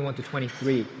 45:21 to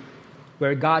 23,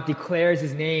 where God declares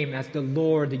his name as the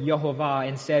Lord, the Yehovah,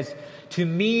 and says, "To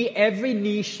me every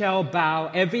knee shall bow,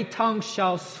 every tongue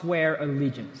shall swear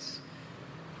allegiance."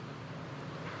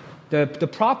 The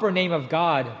proper name of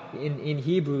God in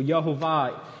Hebrew,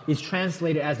 Yehovah, is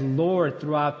translated as Lord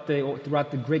throughout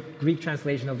the Greek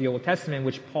translation of the Old Testament,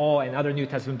 which Paul and other New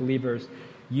Testament believers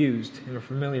used and were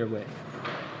familiar with.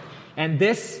 And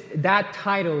that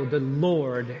title, the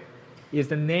Lord, is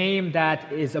the name that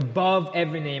is above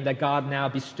every name that God now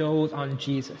bestows on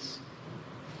Jesus.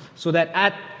 So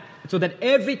that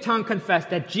every tongue confess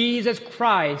that Jesus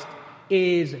Christ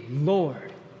is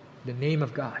Lord, the name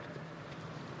of God.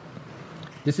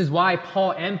 This is why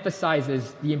Paul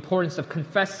emphasizes the importance of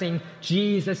confessing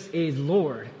Jesus is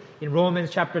Lord in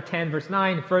Romans chapter 10, verse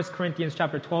 9, 1 Corinthians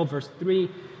chapter 12, verse 3.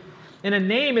 And a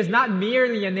name is not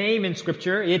merely a name in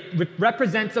Scripture. It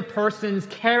represents a person's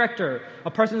character, a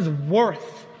person's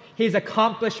worth, his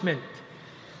accomplishment.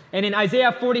 And in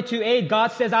Isaiah 42:8,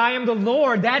 God says, "I am the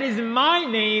Lord, that is my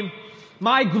name.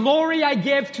 My glory I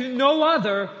give to no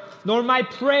other, nor my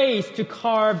praise to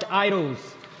carved idols."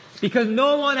 Because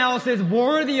no one else is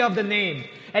worthy of the name.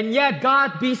 And yet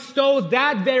God bestows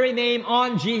that very name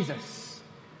on Jesus.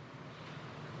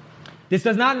 This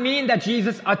does not mean that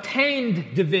Jesus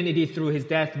attained divinity through his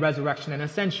death, resurrection, and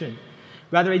ascension.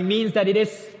 Rather, it means that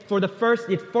it's for the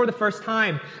first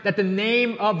time that the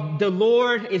name of the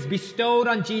Lord is bestowed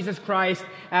on Jesus Christ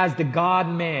as the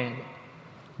God-man,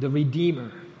 the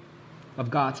Redeemer of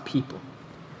God's people.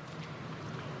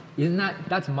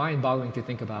 That's mind-boggling to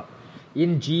think about.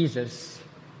 In Jesus,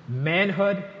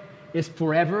 manhood is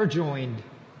forever joined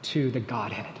to the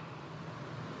Godhead.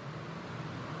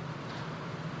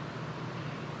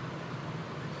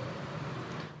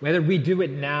 Whether we do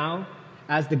it now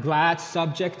as the glad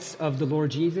subjects of the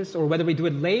Lord Jesus, or whether we do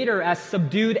it later as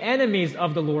subdued enemies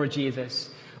of the Lord Jesus,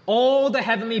 all the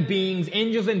heavenly beings,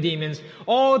 angels and demons,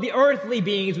 all the earthly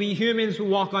beings, we humans who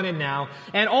walk on it now,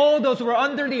 and all those who are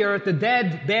under the earth, the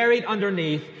dead buried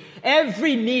underneath,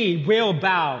 every knee will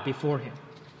bow before him.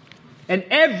 And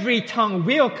every tongue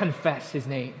will confess his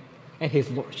name and his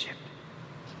lordship.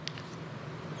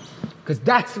 Because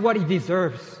that's what he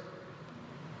deserves.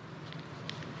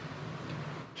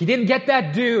 He didn't get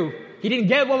that due. He didn't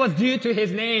get what was due to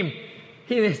his name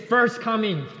in his first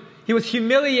coming. He was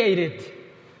humiliated.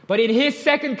 But in his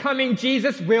second coming,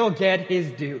 Jesus will get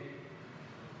his due.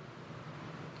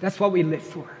 That's what we live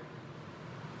for.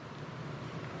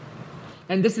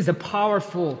 And this is a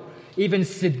powerful, even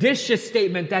seditious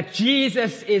statement that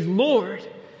Jesus is Lord.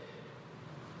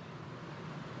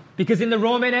 Because in the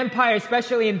Roman Empire,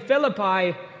 especially in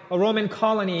Philippi, a Roman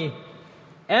colony,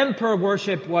 emperor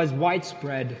worship was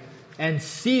widespread and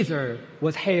Caesar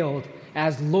was hailed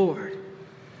as Lord.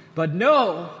 But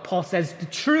no, Paul says, the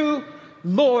true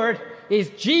Lord is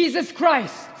Jesus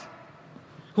Christ.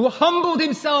 who humbled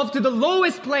himself to the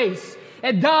lowest place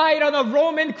and died on a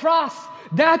Roman cross.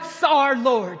 That's our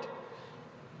Lord,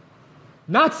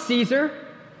 not Caesar.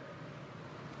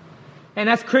 And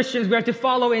as Christians, we are to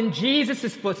follow in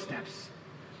Jesus' footsteps.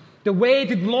 The way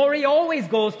to glory always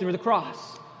goes through the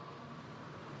cross.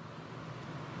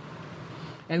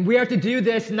 And we are to do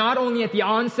this not only at the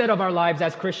onset of our lives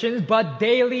as Christians, but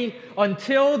daily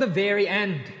until the very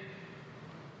end.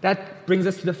 That brings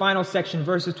us to the final section,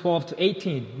 verses 12 to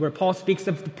 18, where Paul speaks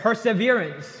of the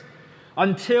perseverance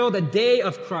until the day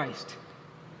of Christ.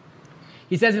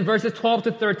 He says in verses 12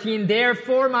 to 13,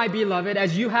 "Therefore, my beloved,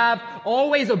 as you have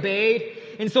always obeyed,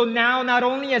 and so now not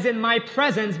only as in my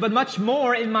presence, but much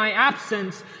more in my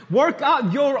absence, work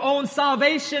out your own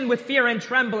salvation with fear and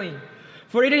trembling.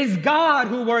 For it is God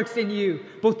who works in you,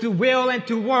 both to will and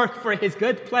to work for His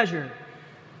good pleasure."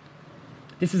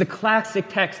 This is a classic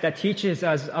text that teaches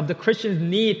us of the Christian's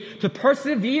need to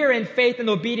persevere in faith and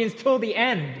obedience till the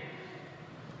end.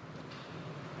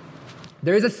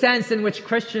 There is a sense in which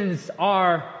Christians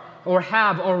are or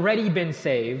have already been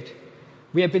saved.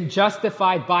 We have been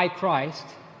justified by Christ.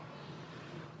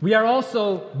 We are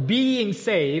also being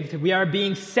saved. We are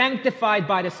being sanctified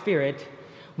by the Spirit.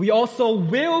 We also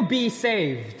will be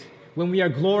saved when we are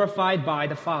glorified by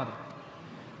the Father.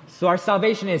 So our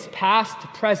salvation is past,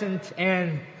 present,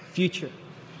 and future.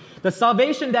 The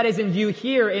salvation that is in view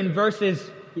here in verses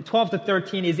 12 to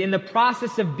 13 is in the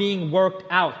process of being worked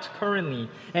out currently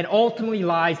and ultimately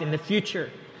lies in the future.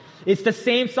 It's the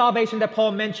same salvation that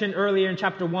Paul mentioned earlier in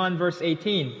chapter 1, verse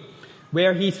 18,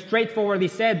 where he straightforwardly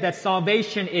said that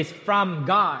salvation is from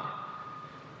God.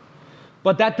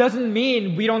 But that doesn't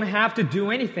mean we don't have to do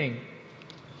anything.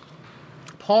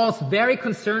 Paul's very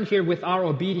concerned here with our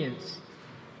obedience.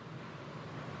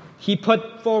 He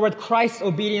put forward Christ's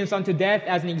obedience unto death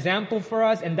as an example for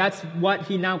us, and that's what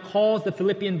he now calls the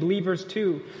Philippian believers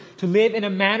to live in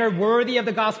a manner worthy of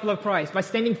the gospel of Christ, by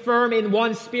standing firm in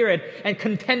one spirit and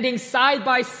contending side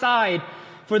by side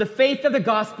for the faith of the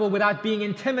gospel without being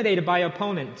intimidated by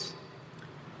opponents.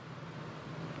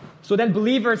 So then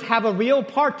believers have a real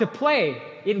part to play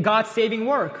in God's saving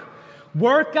work.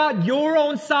 Work out your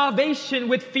own salvation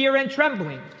with fear and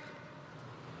trembling.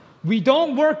 We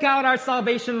don't work out our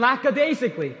salvation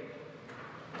lackadaisically.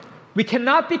 We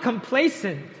cannot be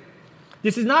complacent.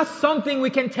 This is not something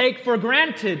we can take for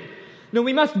granted. No,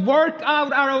 we must work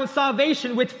out our own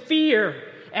salvation with fear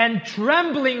and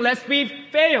trembling lest we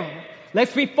fail,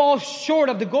 lest we fall short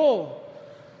of the goal.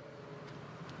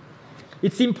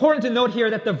 It's important to note here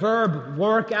that the verb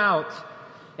work out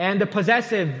and the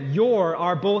possessive your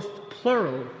are both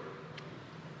plural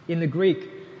in the Greek.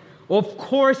 Of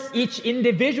course, each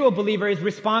individual believer is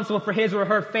responsible for his or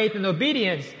her faith and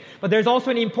obedience, but there's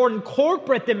also an important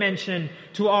corporate dimension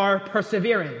to our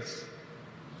perseverance.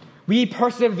 We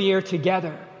persevere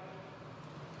together.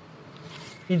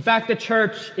 In fact, the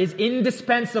church is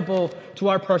indispensable to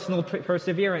our personal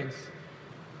perseverance.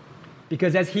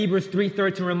 Because as Hebrews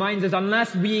 3:13 reminds us,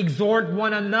 unless we exhort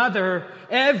one another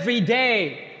every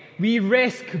day, we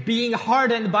risk being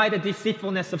hardened by the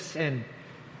deceitfulness of sin.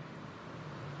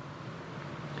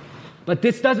 But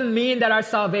this doesn't mean that our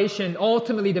salvation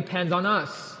ultimately depends on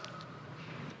us.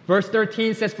 Verse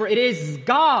 13 says, "For it is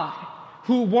God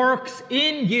who works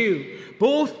in you,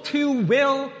 both to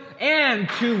will and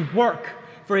to work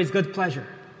for His good pleasure."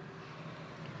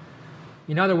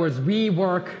 In other words, we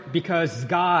work because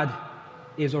God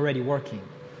is already working.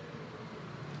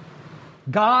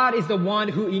 God is the one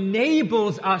who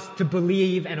enables us to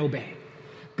believe and obey.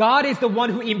 God is the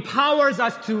one who empowers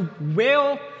us to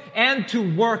will and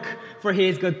to work for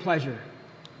His good pleasure.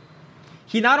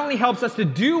 He not only helps us to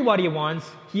do what He wants,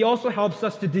 He also helps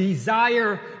us to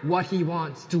desire what He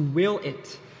wants, to will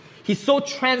it. He so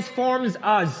transforms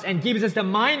us and gives us the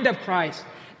mind of Christ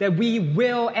that we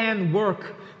will and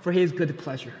work for His good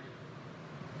pleasure.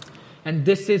 And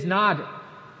this is not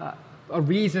a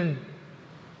reason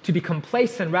to be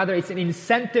complacent. Rather, it's an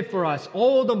incentive for us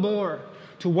all the more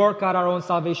to work out our own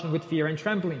salvation with fear and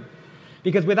trembling.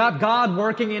 Because without God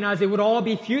working in us, it would all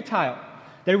be futile.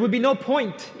 There would be no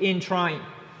point in trying.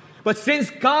 But since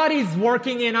God is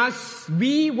working in us,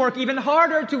 we work even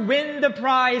harder to win the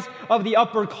prize of the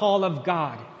upward call of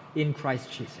God in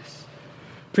Christ Jesus.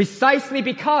 Precisely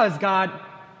because God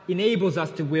enables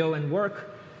us to will and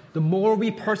work, the more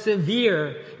we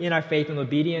persevere in our faith and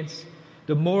obedience,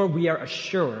 the more we are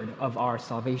assured of our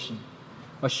salvation.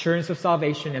 Assurance of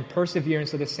salvation and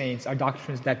perseverance of the saints are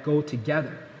doctrines that go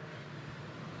together.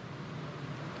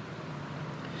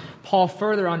 Paul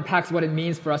further unpacks what it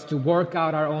means for us to work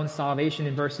out our own salvation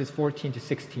in verses 14 to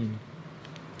 16.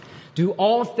 "Do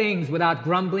all things without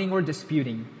grumbling or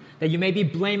disputing, that you may be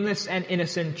blameless and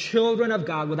innocent, children of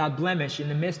God without blemish in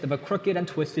the midst of a crooked and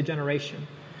twisted generation,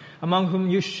 among whom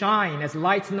you shine as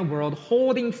lights in the world,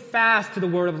 holding fast to the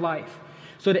word of life,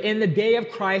 so that in the day of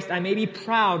Christ I may be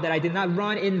proud that I did not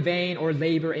run in vain or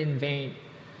labor in vain.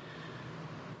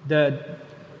 The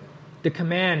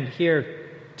command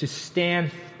here to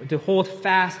stand, to hold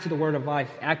fast to the word of life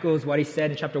echoes what he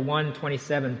said in chapter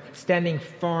 1:27, standing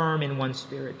firm in one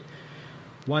spirit,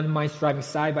 one mind striving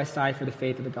side by side for the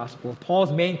faith of the gospel.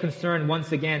 Paul's main concern,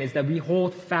 once again, is that we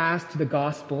hold fast to the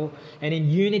gospel and in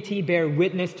unity bear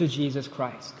witness to Jesus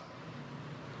Christ.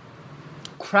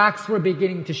 Cracks were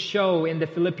beginning to show in the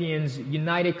Philippians'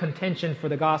 united contention for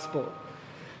the gospel.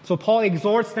 So Paul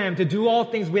exhorts them to do all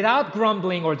things without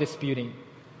grumbling or disputing.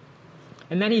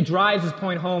 And then he drives his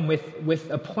point home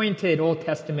with a pointed Old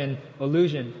Testament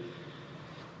allusion.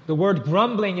 The word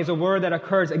grumbling is a word that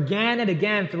occurs again and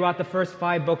again throughout the first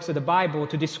 5 books of the Bible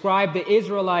to describe the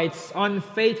Israelites'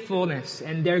 unfaithfulness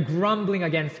and their grumbling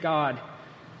against God.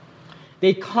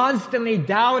 They constantly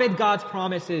doubted God's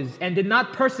promises and did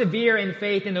not persevere in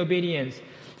faith and obedience.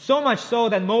 So much so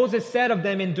that Moses said of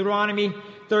them in Deuteronomy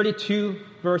 32,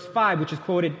 verse 5, which is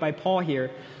quoted by Paul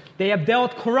here, they have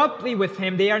dealt corruptly with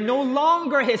him. They are no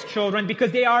longer his children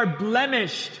because they are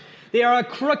blemished. They are a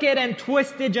crooked and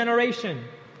twisted generation.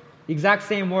 The exact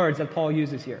same words that Paul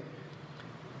uses here.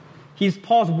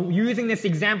 Paul's using this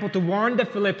example to warn the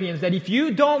Philippians that if you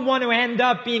don't want to end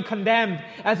up being condemned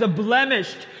as a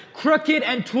blemished, crooked,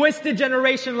 and twisted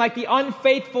generation like the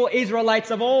unfaithful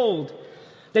Israelites of old,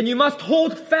 then you must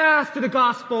hold fast to the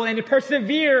gospel and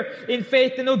persevere in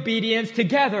faith and obedience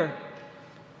together.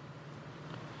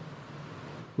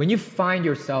 When you find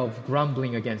yourself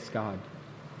grumbling against God,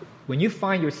 when you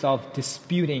find yourself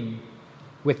disputing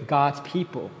with God's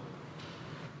people,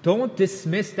 don't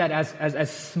dismiss that as a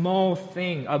small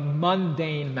thing, a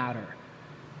mundane matter.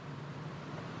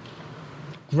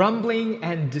 Grumbling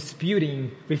and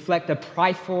disputing reflect a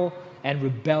prideful and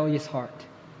rebellious heart.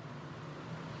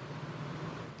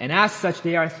 And as such,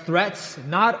 they are threats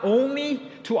not only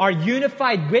to our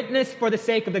unified witness for the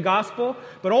sake of the gospel,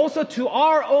 but also to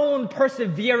our own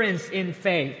perseverance in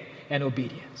faith and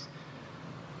obedience.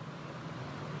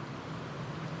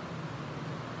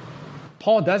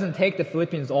 Paul doesn't take the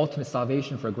Philippians' ultimate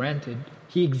salvation for granted.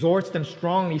 He exhorts them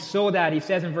strongly so that, he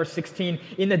says in verse 16,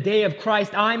 in the day of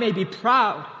Christ I may be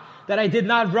proud that I did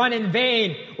not run in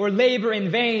vain or labor in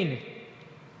vain.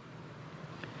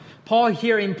 Paul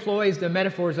here employs the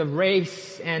metaphors of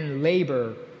race and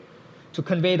labor to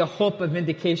convey the hope of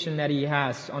vindication that he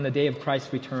has on the day of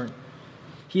Christ's return.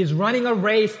 He is running a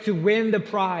race to win the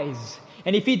prize.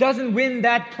 And if he doesn't win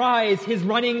that prize, his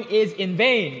running is in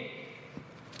vain.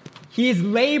 He is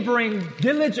laboring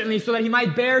diligently so that he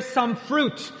might bear some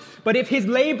fruit. But if his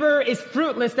labor is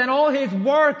fruitless, then all his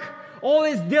work, all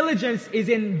his diligence is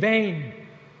in vain.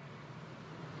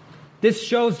 This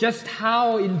shows just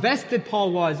how invested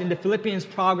Paul was in the Philippians'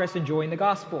 progress in joy in the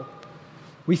gospel.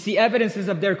 We see evidences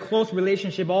of their close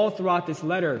relationship all throughout this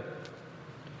letter.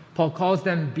 Paul calls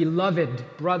them beloved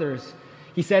brothers.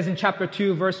 He says in chapter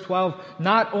 2, verse 12,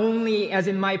 not only as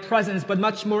in my presence, but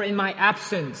much more in my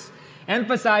absence,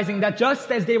 emphasizing that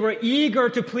just as they were eager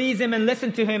to please him and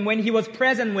listen to him when he was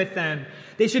present with them,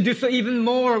 they should do so even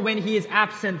more when he is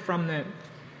absent from them.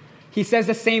 He says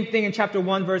the same thing in chapter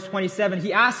 1, verse 27.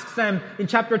 He asks them in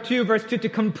chapter 2, verse 2, to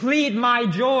complete my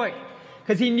joy,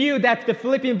 because he knew that the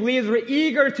Philippian believers were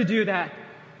eager to do that.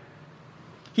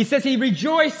 He says he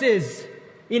rejoices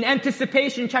in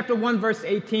anticipation, chapter 1, verse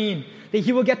 18, that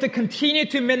he will get to continue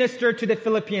to minister to the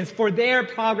Philippians for their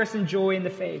progress and joy in the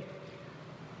faith.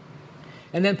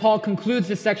 And then Paul concludes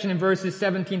this section in verses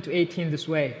 17 to 18 this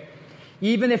way.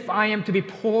 Even if I am to be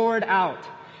poured out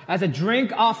as a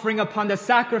drink offering upon the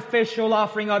sacrificial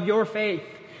offering of your faith,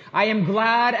 I am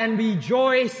glad and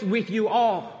rejoice with you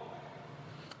all.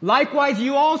 Likewise,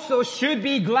 you also should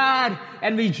be glad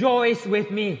and rejoice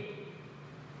with me.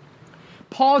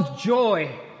 Paul's joy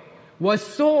was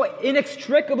so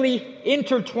inextricably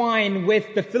intertwined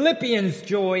with the Philippians'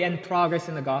 joy and progress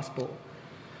in the gospel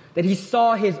that he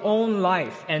saw his own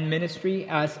life and ministry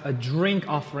as a drink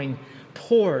offering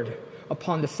poured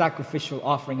upon the sacrificial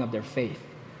offering of their faith.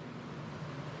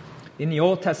 In the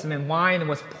Old Testament, wine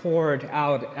was poured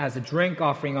out as a drink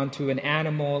offering onto an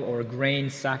animal or grain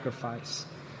sacrifice.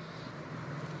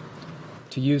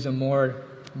 To use a more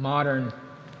modern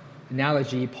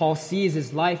analogy, Paul sees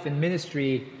his life and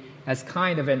ministry as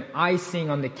kind of an icing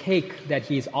on the cake that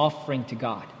he is offering to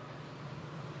God.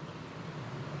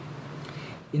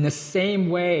 In the same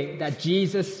way that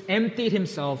Jesus emptied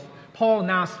himself, Paul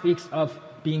now speaks of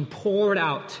being poured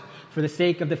out for the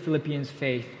sake of the Philippians'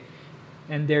 faith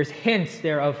And there's hints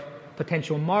there of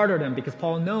potential martyrdom because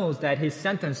Paul knows that his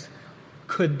sentence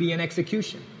could be an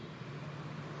execution.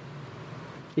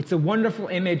 It's a wonderful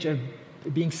image of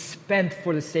being spent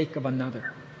for the sake of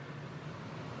another.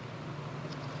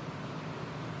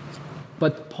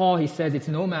 But Paul, he says, it's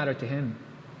no matter to him.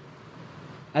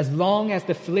 As long as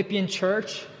the Philippian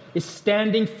church is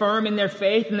standing firm in their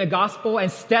faith in the gospel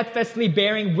and steadfastly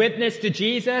bearing witness to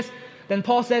Jesus, then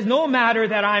Paul says, no matter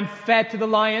that I'm fed to the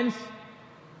lions,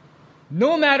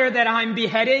 no matter that I'm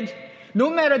beheaded, no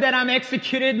matter that I'm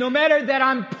executed, no matter that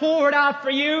I'm poured out for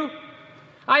you,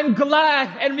 I'm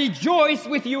glad and rejoice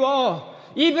with you all,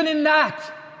 even in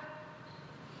that.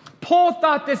 Paul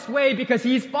thought this way because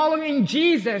he's following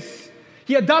Jesus.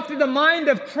 He adopted the mind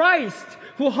of Christ,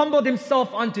 who humbled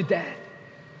himself unto death.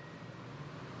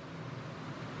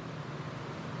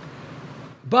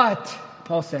 But,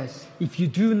 Paul says, if you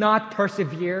do not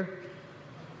persevere,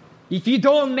 if you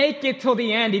don't make it till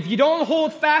the end, if you don't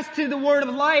hold fast to the word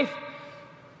of life,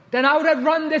 then I would have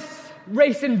run this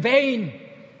race in vain.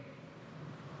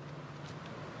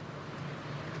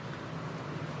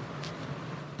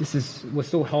 This was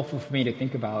so helpful for me to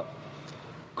think about.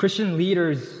 Christian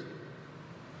leaders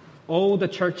owe the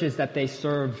churches that they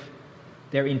serve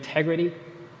their integrity,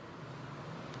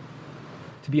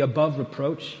 to be above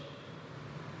reproach.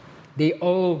 They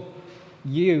owe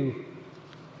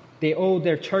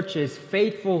their churches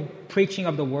faithful preaching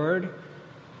of the word.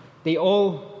 They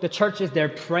owe the churches their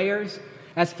prayers.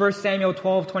 As 1 Samuel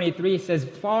 12:23 says,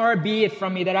 "Far be it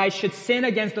from me that I should sin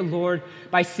against the Lord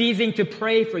by ceasing to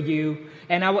pray for you,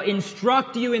 and I will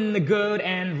instruct you in the good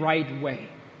and right way."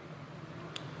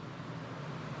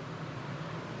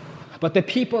 But the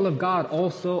people of God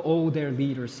also owe their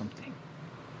leaders something.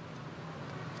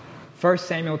 1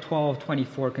 Samuel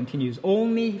 12:24 continues,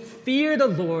 "Only fear the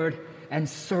Lord and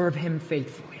serve Him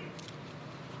faithfully."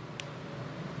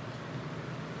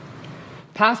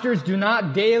 Pastors do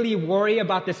not daily worry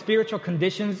about the spiritual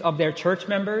conditions of their church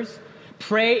members,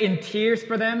 pray in tears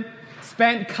for them,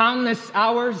 spend countless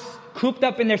hours cooped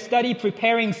up in their study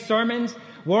preparing sermons,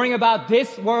 worrying about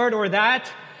this word or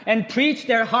that, and preach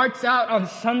their hearts out on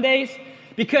Sundays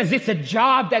because it's a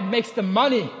job that makes them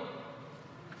money.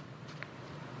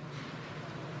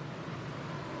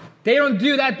 They don't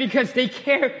do that because they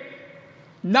care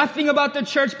nothing about the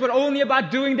church but only about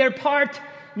doing their part.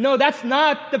 No, that's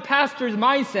not the pastor's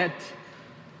mindset.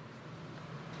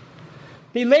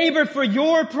 They labor for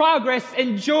your progress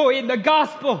and joy in the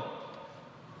gospel.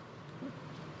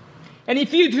 And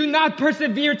if you do not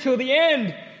persevere till the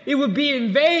end, it would be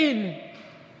in vain.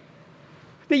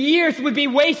 The years would be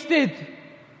wasted.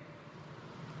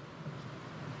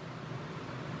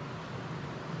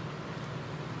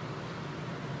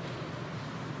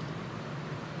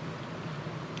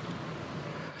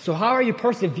 So how are you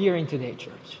persevering today,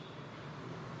 church?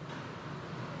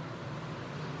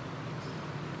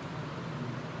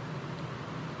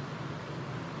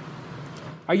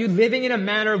 Are you living in a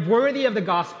manner worthy of the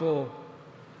gospel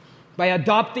by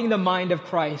adopting the mind of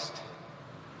Christ?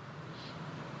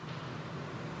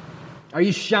 Are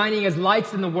you shining as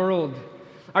lights in the world?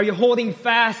 Are you holding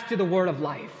fast to the word of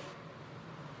life?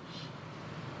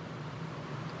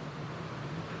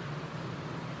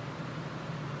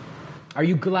 Are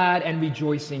you glad and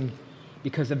rejoicing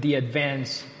because of the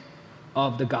advance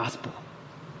of the gospel?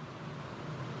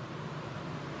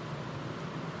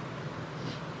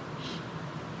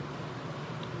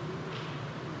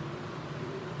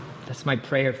 That's my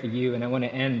prayer for you, and I want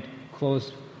to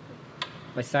close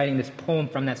by citing this poem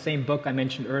from that same book I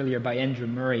mentioned earlier by Andrew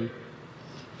Murray.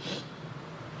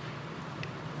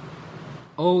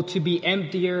 Oh, to be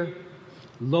emptier,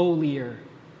 lowlier,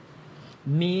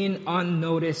 mean,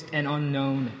 unnoticed, and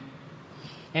unknown,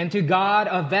 and to God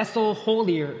a vessel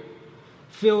holier,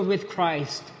 filled with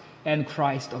Christ and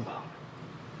Christ alone.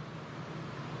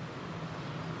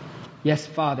 Yes,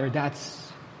 Father,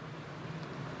 that's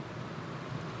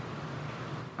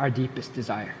our deepest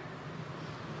desire.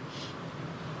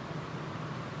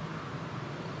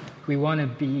 We want to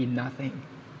be nothing.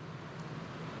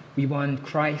 We want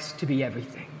Christ to be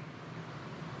everything.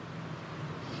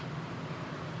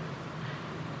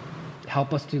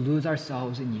 Help us to lose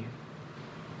ourselves in you.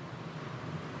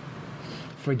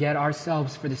 Forget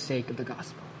ourselves for the sake of the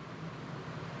gospel.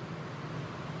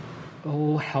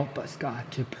 Oh, help us, God,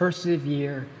 to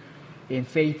persevere in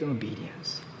faith and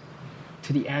obedience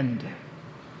to the end.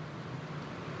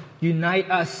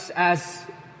 Unite us as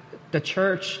the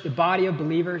church, the body of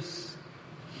believers,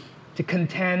 to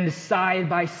contend side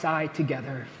by side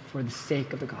together for the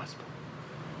sake of the gospel.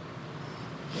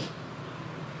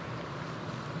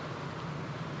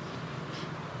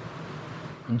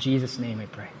 In Jesus' name I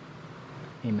pray.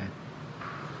 Amen.